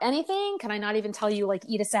about anything? Can I not even tell you like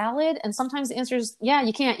eat a salad? And sometimes the answer is, yeah,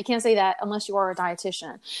 you can't say that unless you are a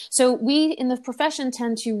dietitian. So we in the profession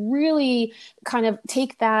tend to really kind of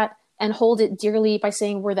take that and hold it dearly by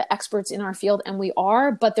saying we're the experts in our field, and we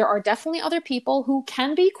are, but there are definitely other people who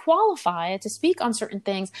can be qualified to speak on certain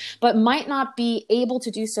things, but might not be able to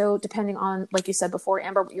do so depending on, like you said before,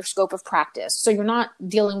 Amber, your scope of practice. So you're not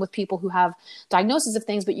dealing with people who have diagnoses of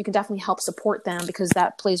things, but you can definitely help support them because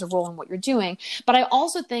that plays a role in what you're doing. But I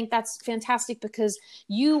also think that's fantastic because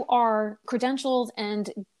you are credentialed and,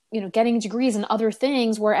 getting degrees in other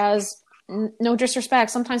things, whereas no disrespect,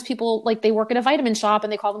 sometimes people like they work at a vitamin shop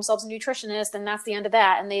and they call themselves a nutritionist and that's the end of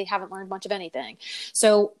that, and they haven't learned much of anything.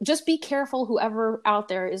 So just be careful, whoever out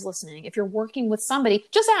there is listening. If you're working with somebody,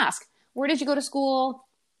 just ask, where did you go to school?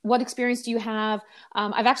 What experience do you have?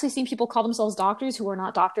 I've actually seen people call themselves doctors who are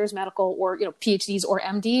not doctors, medical or PhDs or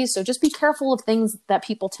MDs. So just be careful of things that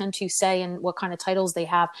people tend to say and what kind of titles they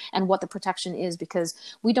have and what the protection is, because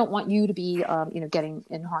we don't want you to be getting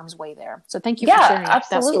in harm's way there. So thank you for sharing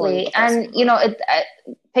absolutely. that story. And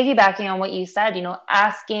piggybacking on what you said,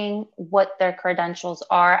 asking what their credentials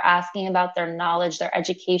are, asking about their knowledge, their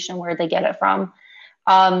education, where they get it from.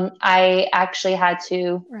 I actually had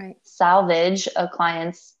to salvage a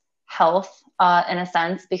client's health, in a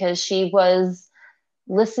sense, because she was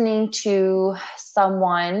listening to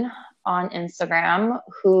someone on Instagram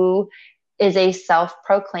who is a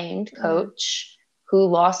self-proclaimed coach who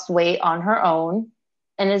lost weight on her own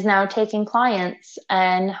and is now taking clients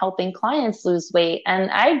and helping clients lose weight. And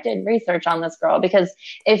I did research on this girl, because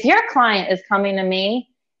if your client is coming to me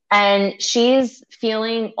and she's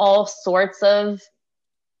feeling all sorts of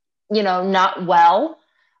not well.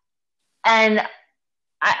 And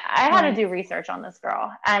I had to do research on this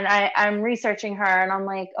girl, and I'm researching her, and I'm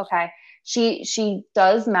like, okay, she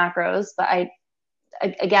does macros, but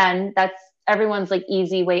again, that's everyone's like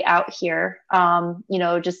easy way out here.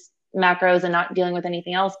 Just macros and not dealing with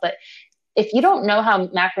anything else. But if you don't know how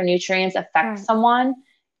macronutrients affect someone,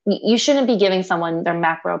 you shouldn't be giving someone their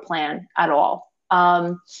macro plan at all.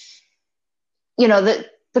 The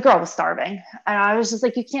girl was starving, and I was just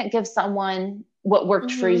like, you can't give someone what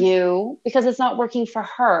worked for you, because it's not working for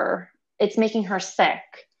her. It's making her sick.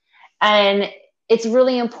 And it's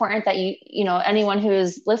really important that anyone who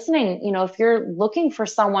is listening, if you're looking for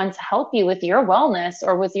someone to help you with your wellness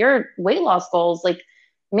or with your weight loss goals, like,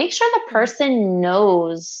 make sure the person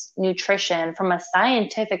knows nutrition from a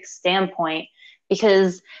scientific standpoint,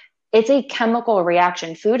 because it's a chemical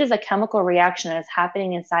reaction. Food is a chemical reaction that is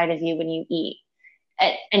happening inside of you when you eat.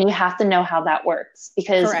 And you have to know how that works,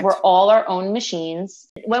 because we're all our own machines.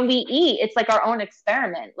 When we eat, it's like our own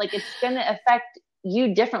experiment. Like, it's going to affect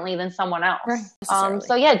you differently than someone else. Right.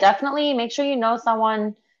 So yeah, definitely make sure you know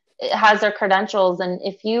someone has their credentials. And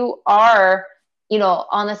if you are,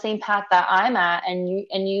 on the same path that I'm at, and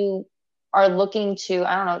you are looking to,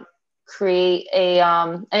 I don't know, create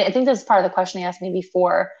I think this is part of the question you asked me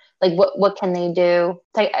before, like what can they do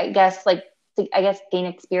to, I guess gain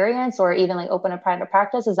experience, or even like open a private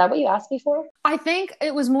practice? Is that what you asked before? I think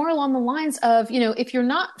it was more along the lines of, if you're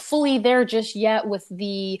not fully there just yet with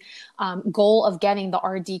the goal of getting the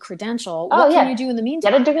RD credential, what can you do in the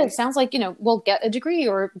meantime? Get a degree. It sounds like, well, get a degree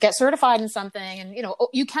or get certified in something. And,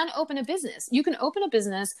 you can open a business. You can open a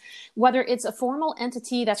business, whether it's a formal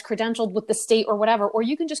entity that's credentialed with the state or whatever, or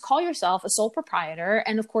you can just call yourself a sole proprietor.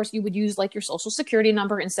 And of course, you would use like your social security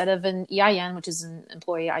number instead of an EIN, which is an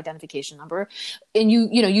employee identification number. And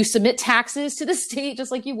you submit taxes to the state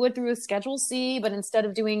just like you would through a Schedule C, but instead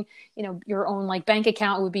of doing, your own like bank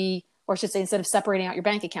account, it would be, or I should say, instead of separating out your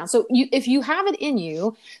bank account. So if you have it in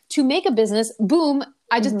you to make a business, boom,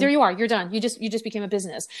 there you are, you're done. You just became a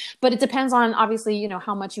business. But it depends on, obviously,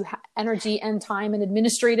 how much energy and time and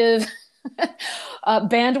administrative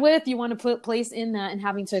bandwidth you want to place in that, and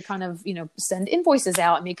having to kind of, send invoices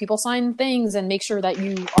out and make people sign things and make sure that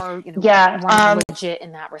you are, running legit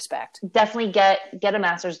in that respect. Definitely get a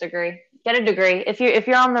master's degree. Get a degree. If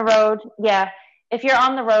you're on the road, if you're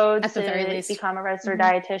on the road at the very least, become a registered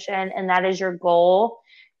dietitian, and that is your goal,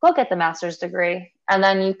 go get the master's degree. And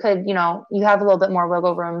then you could, you have a little bit more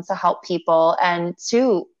wiggle room to help people and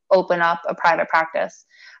to open up a private practice.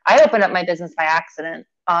 I opened up my business by accident.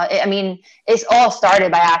 It's all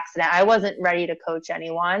started by accident. I wasn't ready to coach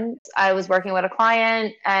anyone. I was working with a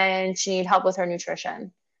client, and she needed help with her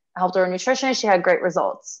nutrition. I helped her with nutrition. She had great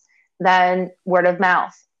results. Then word of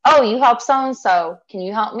mouth. Oh, you help so-and-so. Can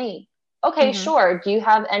you help me? Okay, sure. Do you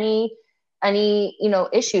have any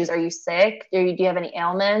issues? Are you sick? Do you have any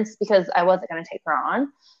ailments? Because I wasn't going to take her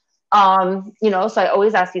on. So I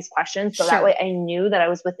always ask these questions. So that way I knew that I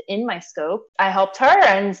was within my scope. I helped her,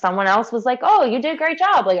 and someone else was like, oh, you did a great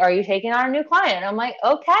job. Like, are you taking on a new client? I'm like,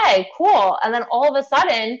 okay, cool. And then all of a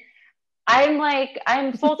sudden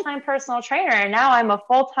I'm full-time personal trainer, and now I'm a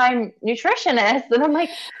full-time nutritionist. And I'm like,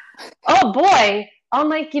 oh boy. I'm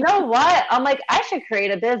like, you know what? I'm like, I should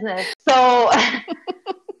create a business. So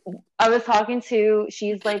I was talking to,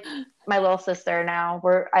 she's like my little sister now.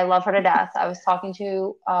 I love her to death. I was talking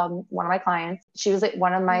to one of my clients. She was like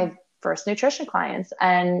one of my first nutrition clients,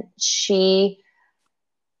 and she's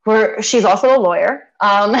also a lawyer.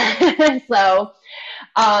 Yes. So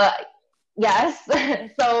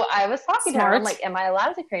I was talking to her. I'm like, am I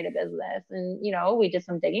allowed to create a business? And, we did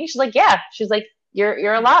some digging. She's like, yeah. She's like,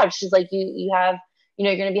 you're allowed. She's like, you have,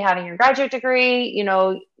 you're going to be having your graduate degree,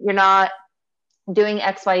 you're not doing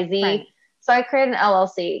XYZ. Right. So I created an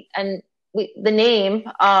LLC, and the name,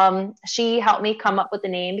 she helped me come up with the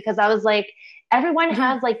name, because I was like, everyone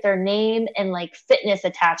has like their name and like fitness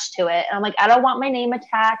attached to it. And I'm like, I don't want my name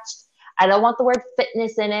attached. I don't want the word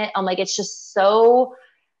fitness in it. I'm like, it's just so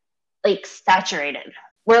like saturated.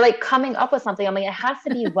 We're like coming up with something. I'm like, it has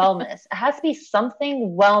to be wellness. It has to be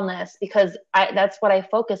something wellness, because that's what I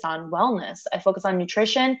focus on, wellness. I focus on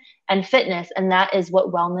nutrition and fitness, and that is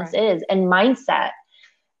what wellness is, and mindset.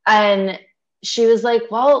 And she was like,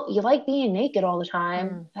 well, you like being naked all the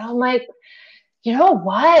time. And I'm like, you know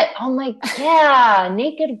what? I'm like, yeah,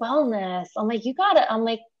 naked wellness. I'm like, you got it. I'm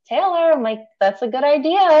like, Taylor, I'm like, that's a good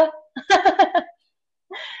idea.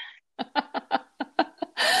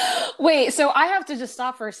 Wait, so I have to just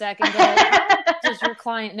stop for a second. How does your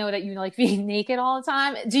client know that you like being naked all the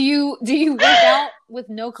time? Do you work out with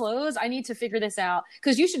no clothes. I need to figure this out,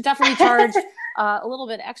 because you should definitely charge a little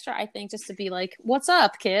bit extra, I think, just to be like, what's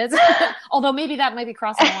up, kids? Although maybe that might be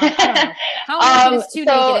crossing the line. I don't know. How naked is too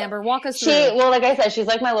naked, Amber? Walk us through. Well, like I said, she's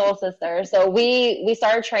like my little sister. So we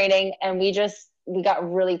started training, and we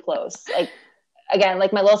got really close. Like, again,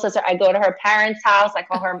 like my little sister, I go to her parents' house. I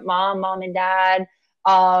call her mom and dad.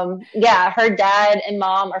 Her dad and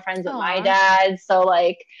mom are friends with my dad. So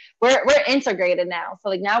like we're integrated now. So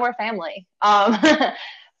like now we're family. But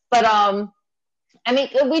I mean,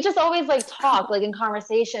 we just always like talk like in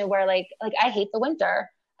conversation where like I hate the winter.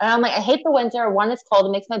 And I'm like, I hate the winter. One, it's cold.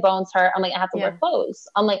 It makes my bones hurt. I'm like, I have to wear clothes.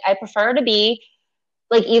 I'm like, I prefer to be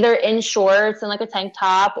like either in shorts and like a tank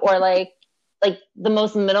top, or like the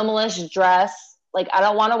most minimalist dress. Like, I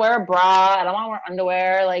don't want to wear a bra. I don't want to wear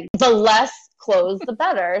underwear. Like, the less clothes, the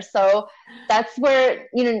better. So that's where,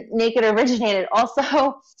 naked originated.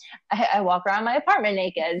 Also, I walk around my apartment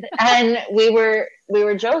naked. And we were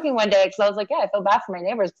joking one day, because I was like, yeah, I feel bad for my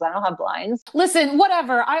neighbors because I don't have blinds. Listen,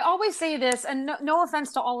 whatever. I always say this, and no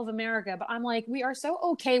offense to all of America, but I'm like, we are so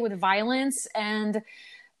okay with violence and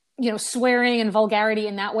swearing and vulgarity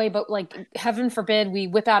in that way, but like, heaven forbid we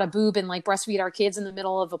whip out a boob and like breastfeed our kids in the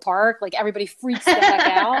middle of a park. Like, everybody freaks the heck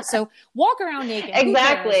out. So walk around naked.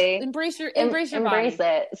 Exactly. Embrace your embrace body.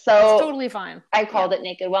 It. So it's totally fine. I called it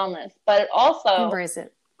naked wellness, but it also embrace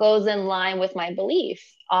it. Goes in line with my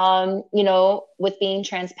belief, with being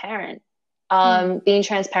transparent, being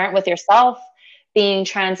transparent with yourself, being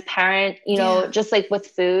transparent, just like with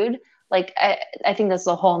food. Like, I think this is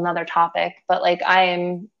a whole nother topic, but like, I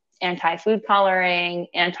am anti-food coloring,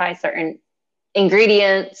 anti-certain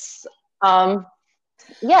ingredients. Right.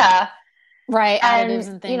 Additives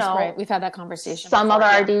and things. Right. We've had that conversation. Some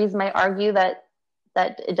other RDs might argue that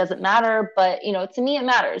it doesn't matter, but to me it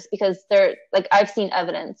matters, because they're like, I've seen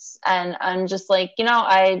evidence, and I'm just like,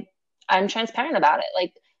 I'm transparent about it.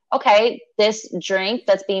 Like, okay, this drink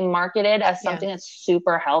that's being marketed as something that's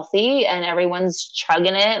super healthy and everyone's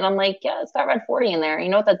chugging it, and I'm like, yeah, it's got red 40 in there. You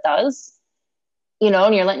know what that does?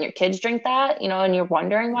 And you're letting your kids drink that, and you're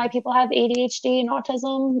wondering why people have ADHD and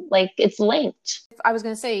autism. Like, it's linked. I was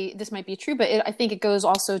going to say, this might be true, but I think it goes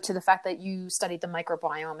also to the fact that you studied the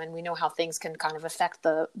microbiome, and we know how things can kind of affect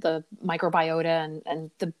the microbiota,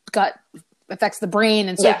 and the gut affects the brain.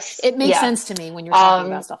 And so it makes sense to me when you're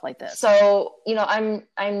talking about stuff like this. So, I'm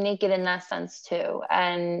naked in that sense too.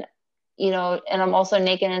 And, and I'm also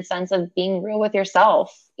naked in a sense of being real with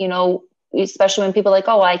yourself, especially when people are like,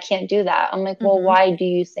 oh, I can't do that. I'm like, well, why do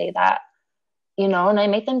you say that? And I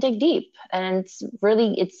make them dig deep, and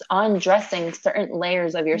it's undressing certain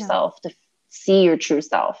layers of yourself to see your true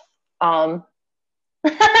self. Oh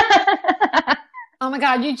my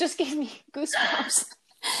God, you just gave me goosebumps.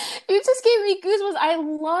 You just gave me goosebumps. I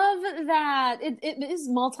love that. It is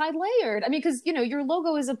multi-layered. I mean, because, your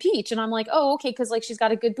logo is a peach, and I'm like, oh, okay, because like she's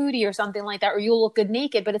got a good booty or something like that, or you'll look good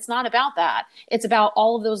naked. But it's not about that. It's about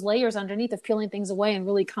all of those layers underneath, of peeling things away and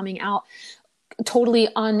really coming out totally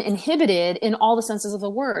uninhibited in all the senses of the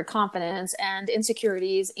word, confidence and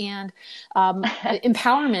insecurities and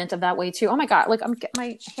empowerment of that way too. Oh my God, like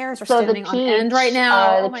my hairs are standing on end right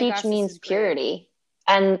now. The peach means purity.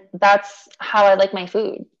 And that's how I like my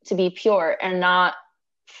food, to be pure and not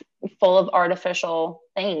full of artificial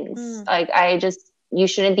things. Like, you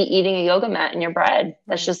shouldn't be eating a yoga mat in your bread.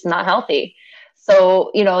 That's just not healthy.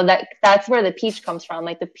 So, that's where the peach comes from,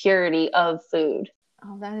 like the purity of food.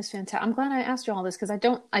 Oh, that is fantastic. I'm glad I asked you all this, because I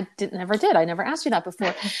never asked you that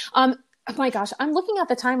before. Oh my gosh, I'm looking at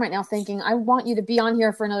the time right now thinking I want you to be on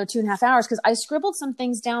here for another 2.5 hours, because I scribbled some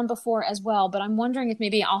things down before as well, but I'm wondering if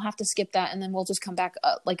maybe I'll have to skip that, and then we'll just come back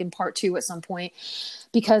like in part 2 at some point,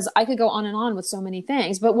 because I could go on and on with so many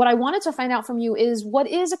things. But what I wanted to find out from you is, what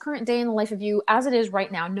is a current day in the life of you as it is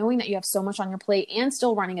right now, knowing that you have so much on your plate and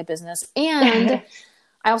still running a business? And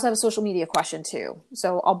I also have a social media question too.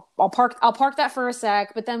 So I'll park that for a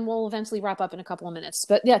sec, but then we'll eventually wrap up in a couple of minutes.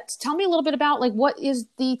 But yeah, tell me a little bit about like, what is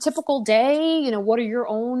the typical day? What are your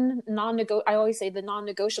own I always say the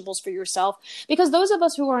non-negotiables for yourself, because those of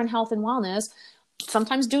us who are in health and wellness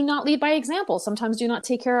sometimes do not lead by example, sometimes do not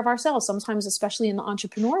take care of ourselves. Sometimes, especially in the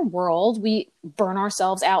entrepreneur world, we burn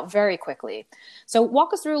ourselves out very quickly. So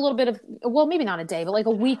walk us through a little bit of, well, maybe not a day, but like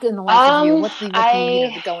a week in the life of you. What's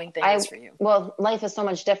the going thing is for you? Well, life is so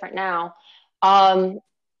much different now.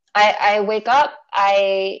 I wake up,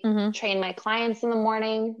 I train my clients in the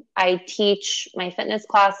morning. I teach my fitness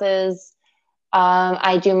classes.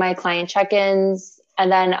 I do my client check-ins,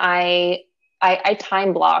 and then I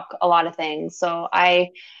time block a lot of things. So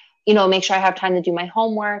I, make sure I have time to do my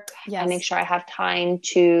homework. Yes. I make sure I have time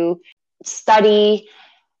to study.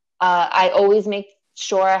 I always make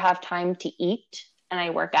sure I have time to eat and I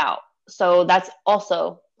work out. So that's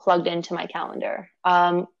also plugged into my calendar.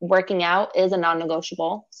 Working out is a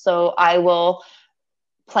non-negotiable. So I will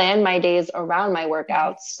plan my days around my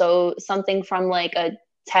workouts. So something from like a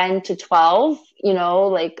 10 to 12,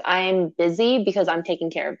 like I'm busy because I'm taking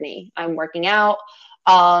care of me. I'm working out.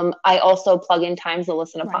 I also plug in times to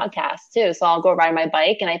listen to podcasts too. So I'll go ride my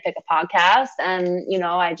bike and I pick a podcast and,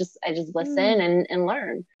 I just listen and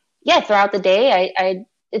learn. Yeah. Throughout the day,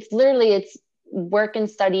 it's work and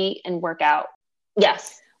study and work out.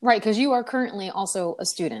 Yes. Right. Because you are currently also a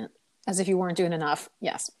student, as if you weren't doing enough.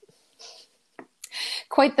 Yes.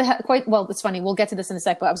 Quite well, it's funny. We'll get to this in a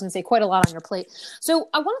sec, but I was going to say quite a lot on your plate. So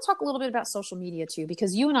I want to talk a little bit about social media too,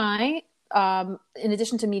 because you and I, in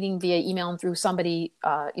addition to meeting via email and through somebody,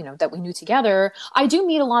 that we knew together, I do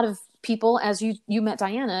meet a lot of people, as you met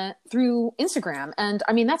Diana, through Instagram. And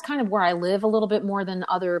I mean, that's kind of where I live a little bit more than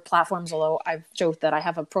other platforms, although I've joked that I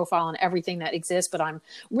have a profile on everything that exists, but I'm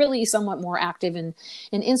really somewhat more active in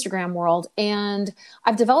Instagram world. And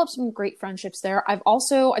I've developed some great friendships there. I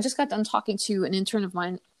just got done talking to an intern of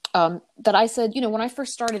mine, that I said, when I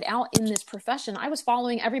first started out in this profession, I was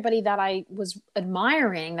following everybody that I was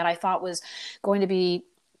admiring, that I thought was going to be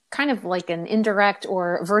kind of like an indirect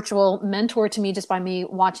or virtual mentor to me just by me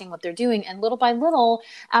watching what they're doing. And little by little,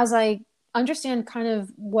 as I understand kind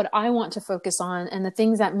of what I want to focus on and the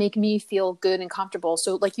things that make me feel good and comfortable.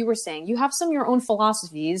 So like you were saying, you have some of your own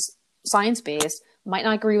philosophies, science-based, might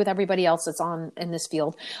not agree with everybody else that's on in this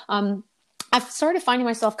field. I've started finding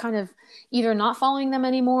myself kind of either not following them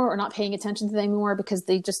anymore or not paying attention to them anymore because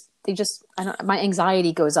my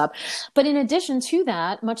anxiety goes up. But in addition to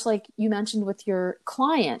that, much like you mentioned with your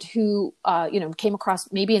client who, came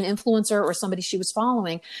across maybe an influencer or somebody she was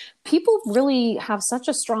following, people really have such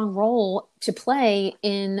a strong role to play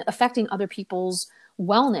in affecting other people's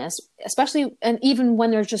wellness, especially, and even when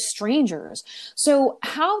they're just strangers. So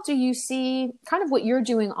how do you see kind of what you're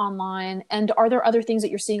doing online? And are there other things that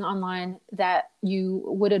you're seeing online that you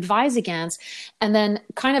would advise against? And then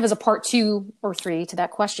kind of as a part 2 or 3 to that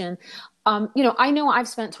question, I know I've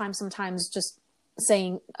spent time sometimes just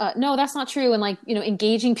saying, no, that's not true. And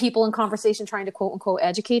engaging people in conversation, trying to quote unquote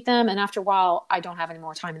educate them. And after a while, I don't have any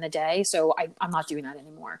more time in the day. So I'm not doing that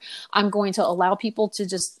anymore. I'm going to allow people to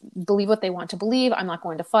just believe what they want to believe. I'm not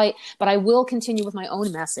going to fight, but I will continue with my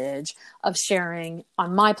own message of sharing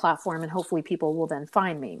on my platform, and hopefully people will then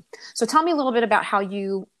find me. So tell me a little bit about how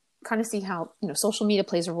you kind of see how, social media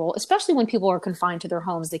plays a role, especially when people are confined to their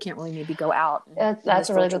homes. They can't really maybe go out.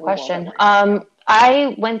 That's a really good question.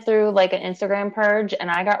 I went through like an Instagram purge and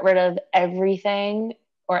I got rid of everything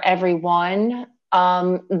or everyone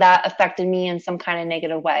that affected me in some kind of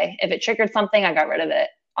negative way. If it triggered something, I got rid of it.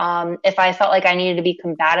 If I felt like I needed to be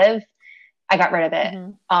combative, I got rid of it.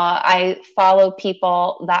 Mm-hmm. I follow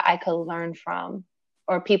people that I could learn from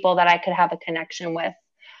or people that I could have a connection with.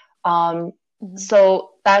 Mm-hmm. So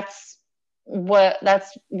that's where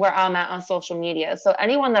I'm at on social media. So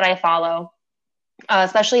anyone that I follow,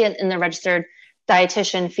 especially in the registered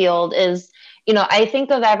dietitian field, is, I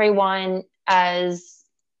think of everyone as,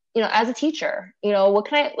 as a teacher. What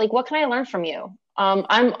can I learn from you?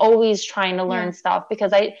 I'm always trying to learn stuff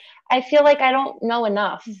because I feel like I don't know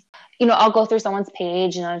enough. I'll go through someone's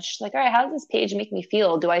page and I'm just like, all right, how does this page make me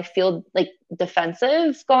feel? Do I feel like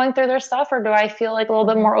defensive going through their stuff, or do I feel like a little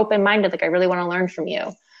bit more open-minded? Like I really want to learn from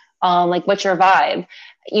you. Like what's your vibe?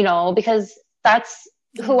 Because that's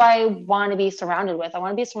who I want to be surrounded with. I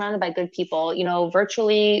want to be surrounded by good people,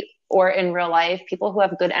 virtually or in real life, people who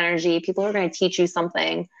have good energy, people who are going to teach you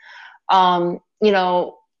something, and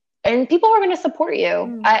people who are going to support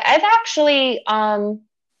you. I've actually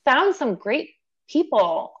found some great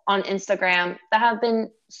people on Instagram that have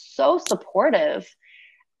been so supportive,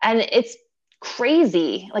 and it's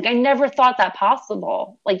crazy. Like I never thought that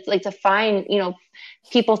possible, like to find,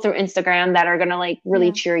 people through Instagram that are going to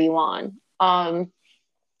really cheer you on. But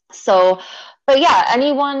yeah,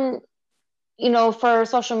 anyone, for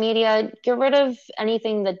social media, get rid of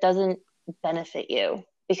anything that doesn't benefit you,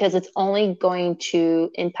 because it's only going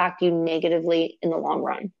to impact you negatively in the long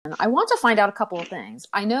run. I want to find out a couple of things.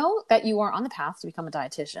 I know that you are on the path to become a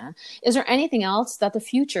dietitian. Is there anything else that the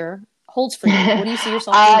future holds for you? What do you see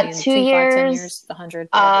yourself doing in 2 years, 5, 10 years,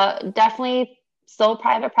 100? Definitely still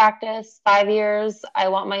private practice. 5 years. I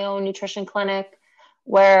want my own nutrition clinic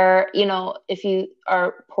where, if you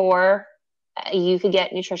are poor, you could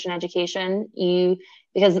get nutrition education.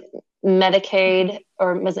 Because Medicaid,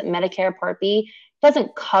 or was it Medicare Part B,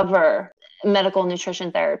 doesn't cover medical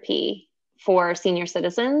nutrition therapy for senior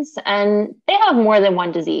citizens. And they have more than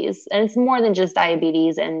one disease, and it's more than just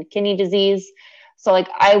diabetes and kidney disease. So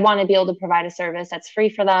I want to be able to provide a service that's free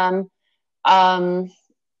for them.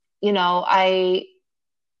 You know, I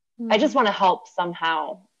just want to help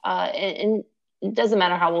somehow. And it doesn't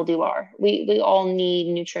matter how old you are. We all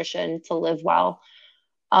need nutrition to live well.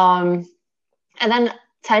 And then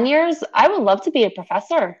 10 years, I would love to be a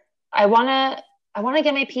professor. I want to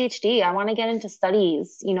get my PhD. I want to get into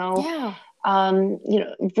studies,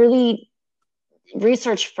 really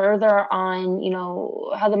research further on,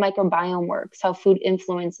 how the microbiome works, how food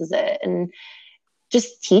influences it, and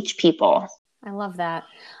just teach people. I love that.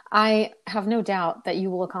 I have no doubt that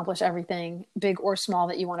you will accomplish everything, big or small,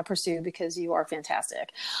 that you want to pursue, because you are fantastic.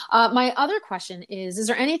 My other question is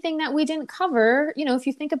there anything that we didn't cover? If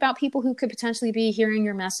you think about people who could potentially be hearing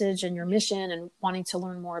your message and your mission and wanting to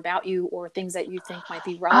learn more about you, or things that you think might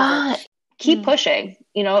be relevant. Keep pushing.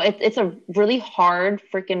 It's a really hard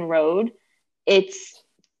freaking road. It's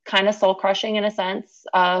kind of soul crushing in a sense,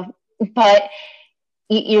 but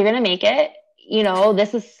you're going to make it.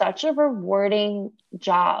 This is such a rewarding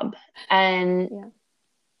job. And,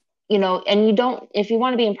 and you don't, if you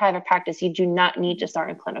want to be in private practice, you do not need to start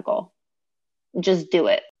in clinical. Just do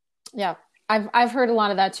it. Yeah. I've heard a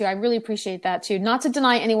lot of that too. I really appreciate that too. Not to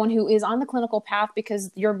deny anyone who is on the clinical path,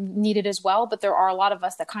 because you're needed as well, but there are a lot of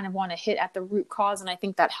us that kind of want to hit at the root cause. And I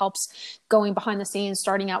think that helps going behind the scenes,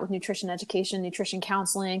 starting out with nutrition education, nutrition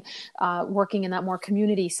counseling, working in that more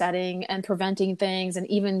community setting and preventing things, and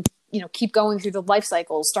even keep going through the life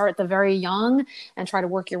cycles. Start at the very young and try to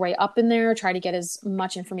work your way up in there, try to get as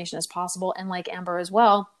much information as possible. And like Amber as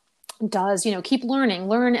well does, keep learn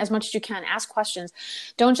as much as you can, ask questions.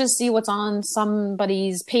 Don't just see what's on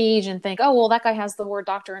somebody's page and think, oh, well, that guy has the word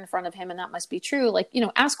doctor in front of him and that must be true.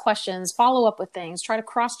 Ask questions, follow up with things, try to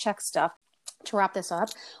cross-check stuff. To wrap this up,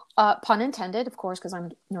 pun intended, of course, because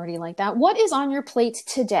I'm nerdy like that. What is on your plate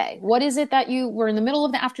today? What is it that we're in the middle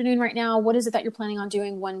of the afternoon right now. What is it that you're planning on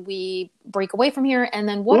doing when we break away from here? And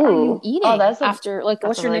then what are you eating after?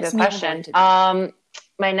 What's your next meal going to be?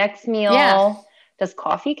 My next meal, does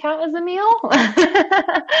coffee count as a meal?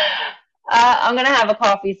 I'm going to have a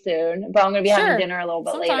coffee soon, but I'm going to be having dinner a little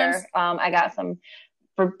bit later. I got some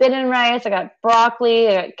forbidden rice. I got broccoli,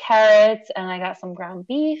 I got carrots, and I got some ground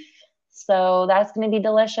beef. So that's going to be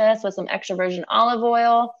delicious with some extra virgin olive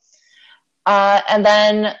oil. And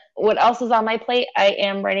then what else is on my plate? I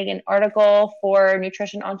am writing an article for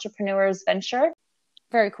Nutrition Entrepreneurs Venture.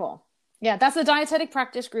 Very cool. Yeah, that's the dietetic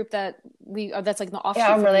practice group that that's like the offshoot.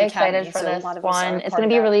 Yeah, I'm really excited for this one. It's going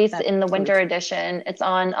to be released in the winter edition. It's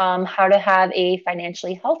on how to have a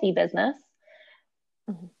financially healthy business.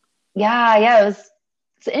 Mm-hmm. Yeah, it's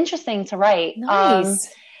interesting to write.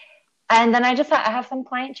 Nice. And then I have some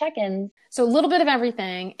client check-ins. So a little bit of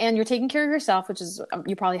everything, and you're taking care of yourself, which is,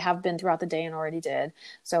 you probably have been throughout the day and already did.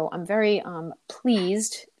 So I'm very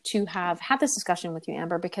pleased to have had this discussion with you,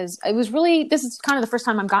 Amber, because this is kind of the first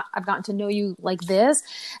time I've gotten to know you like this.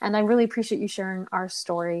 And I really appreciate you sharing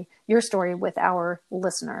your story with our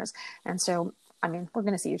listeners. And so, we're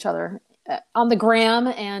going to see each other on the gram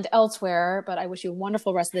and elsewhere, but I wish you a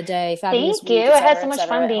wonderful rest of the day. Thank you. I had so much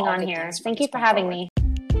fun being on here. Thank you for having me.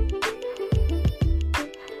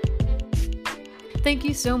 Thank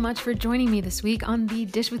you so much for joining me this week on the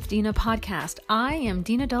Dish with Dina podcast. I am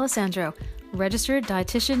Dina D'Alessandro, registered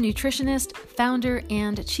dietitian, nutritionist, founder,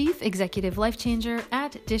 and chief executive life changer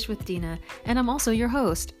at Dish with Dina, and I'm also your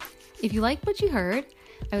host. If you like what you heard,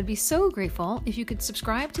 I would be so grateful if you could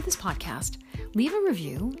subscribe to this podcast, leave a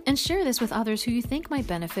review, and share this with others who you think might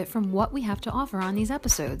benefit from what we have to offer on these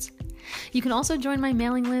episodes. You can also join my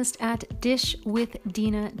mailing list at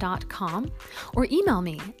dishwithdina.com or email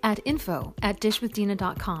me at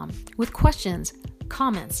info@dishwithdina.com with questions,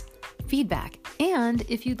 comments, feedback, and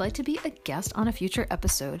if you'd like to be a guest on a future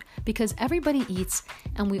episode, because everybody eats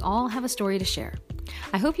and we all have a story to share.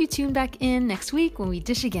 I hope you tune back in next week when we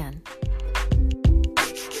dish again.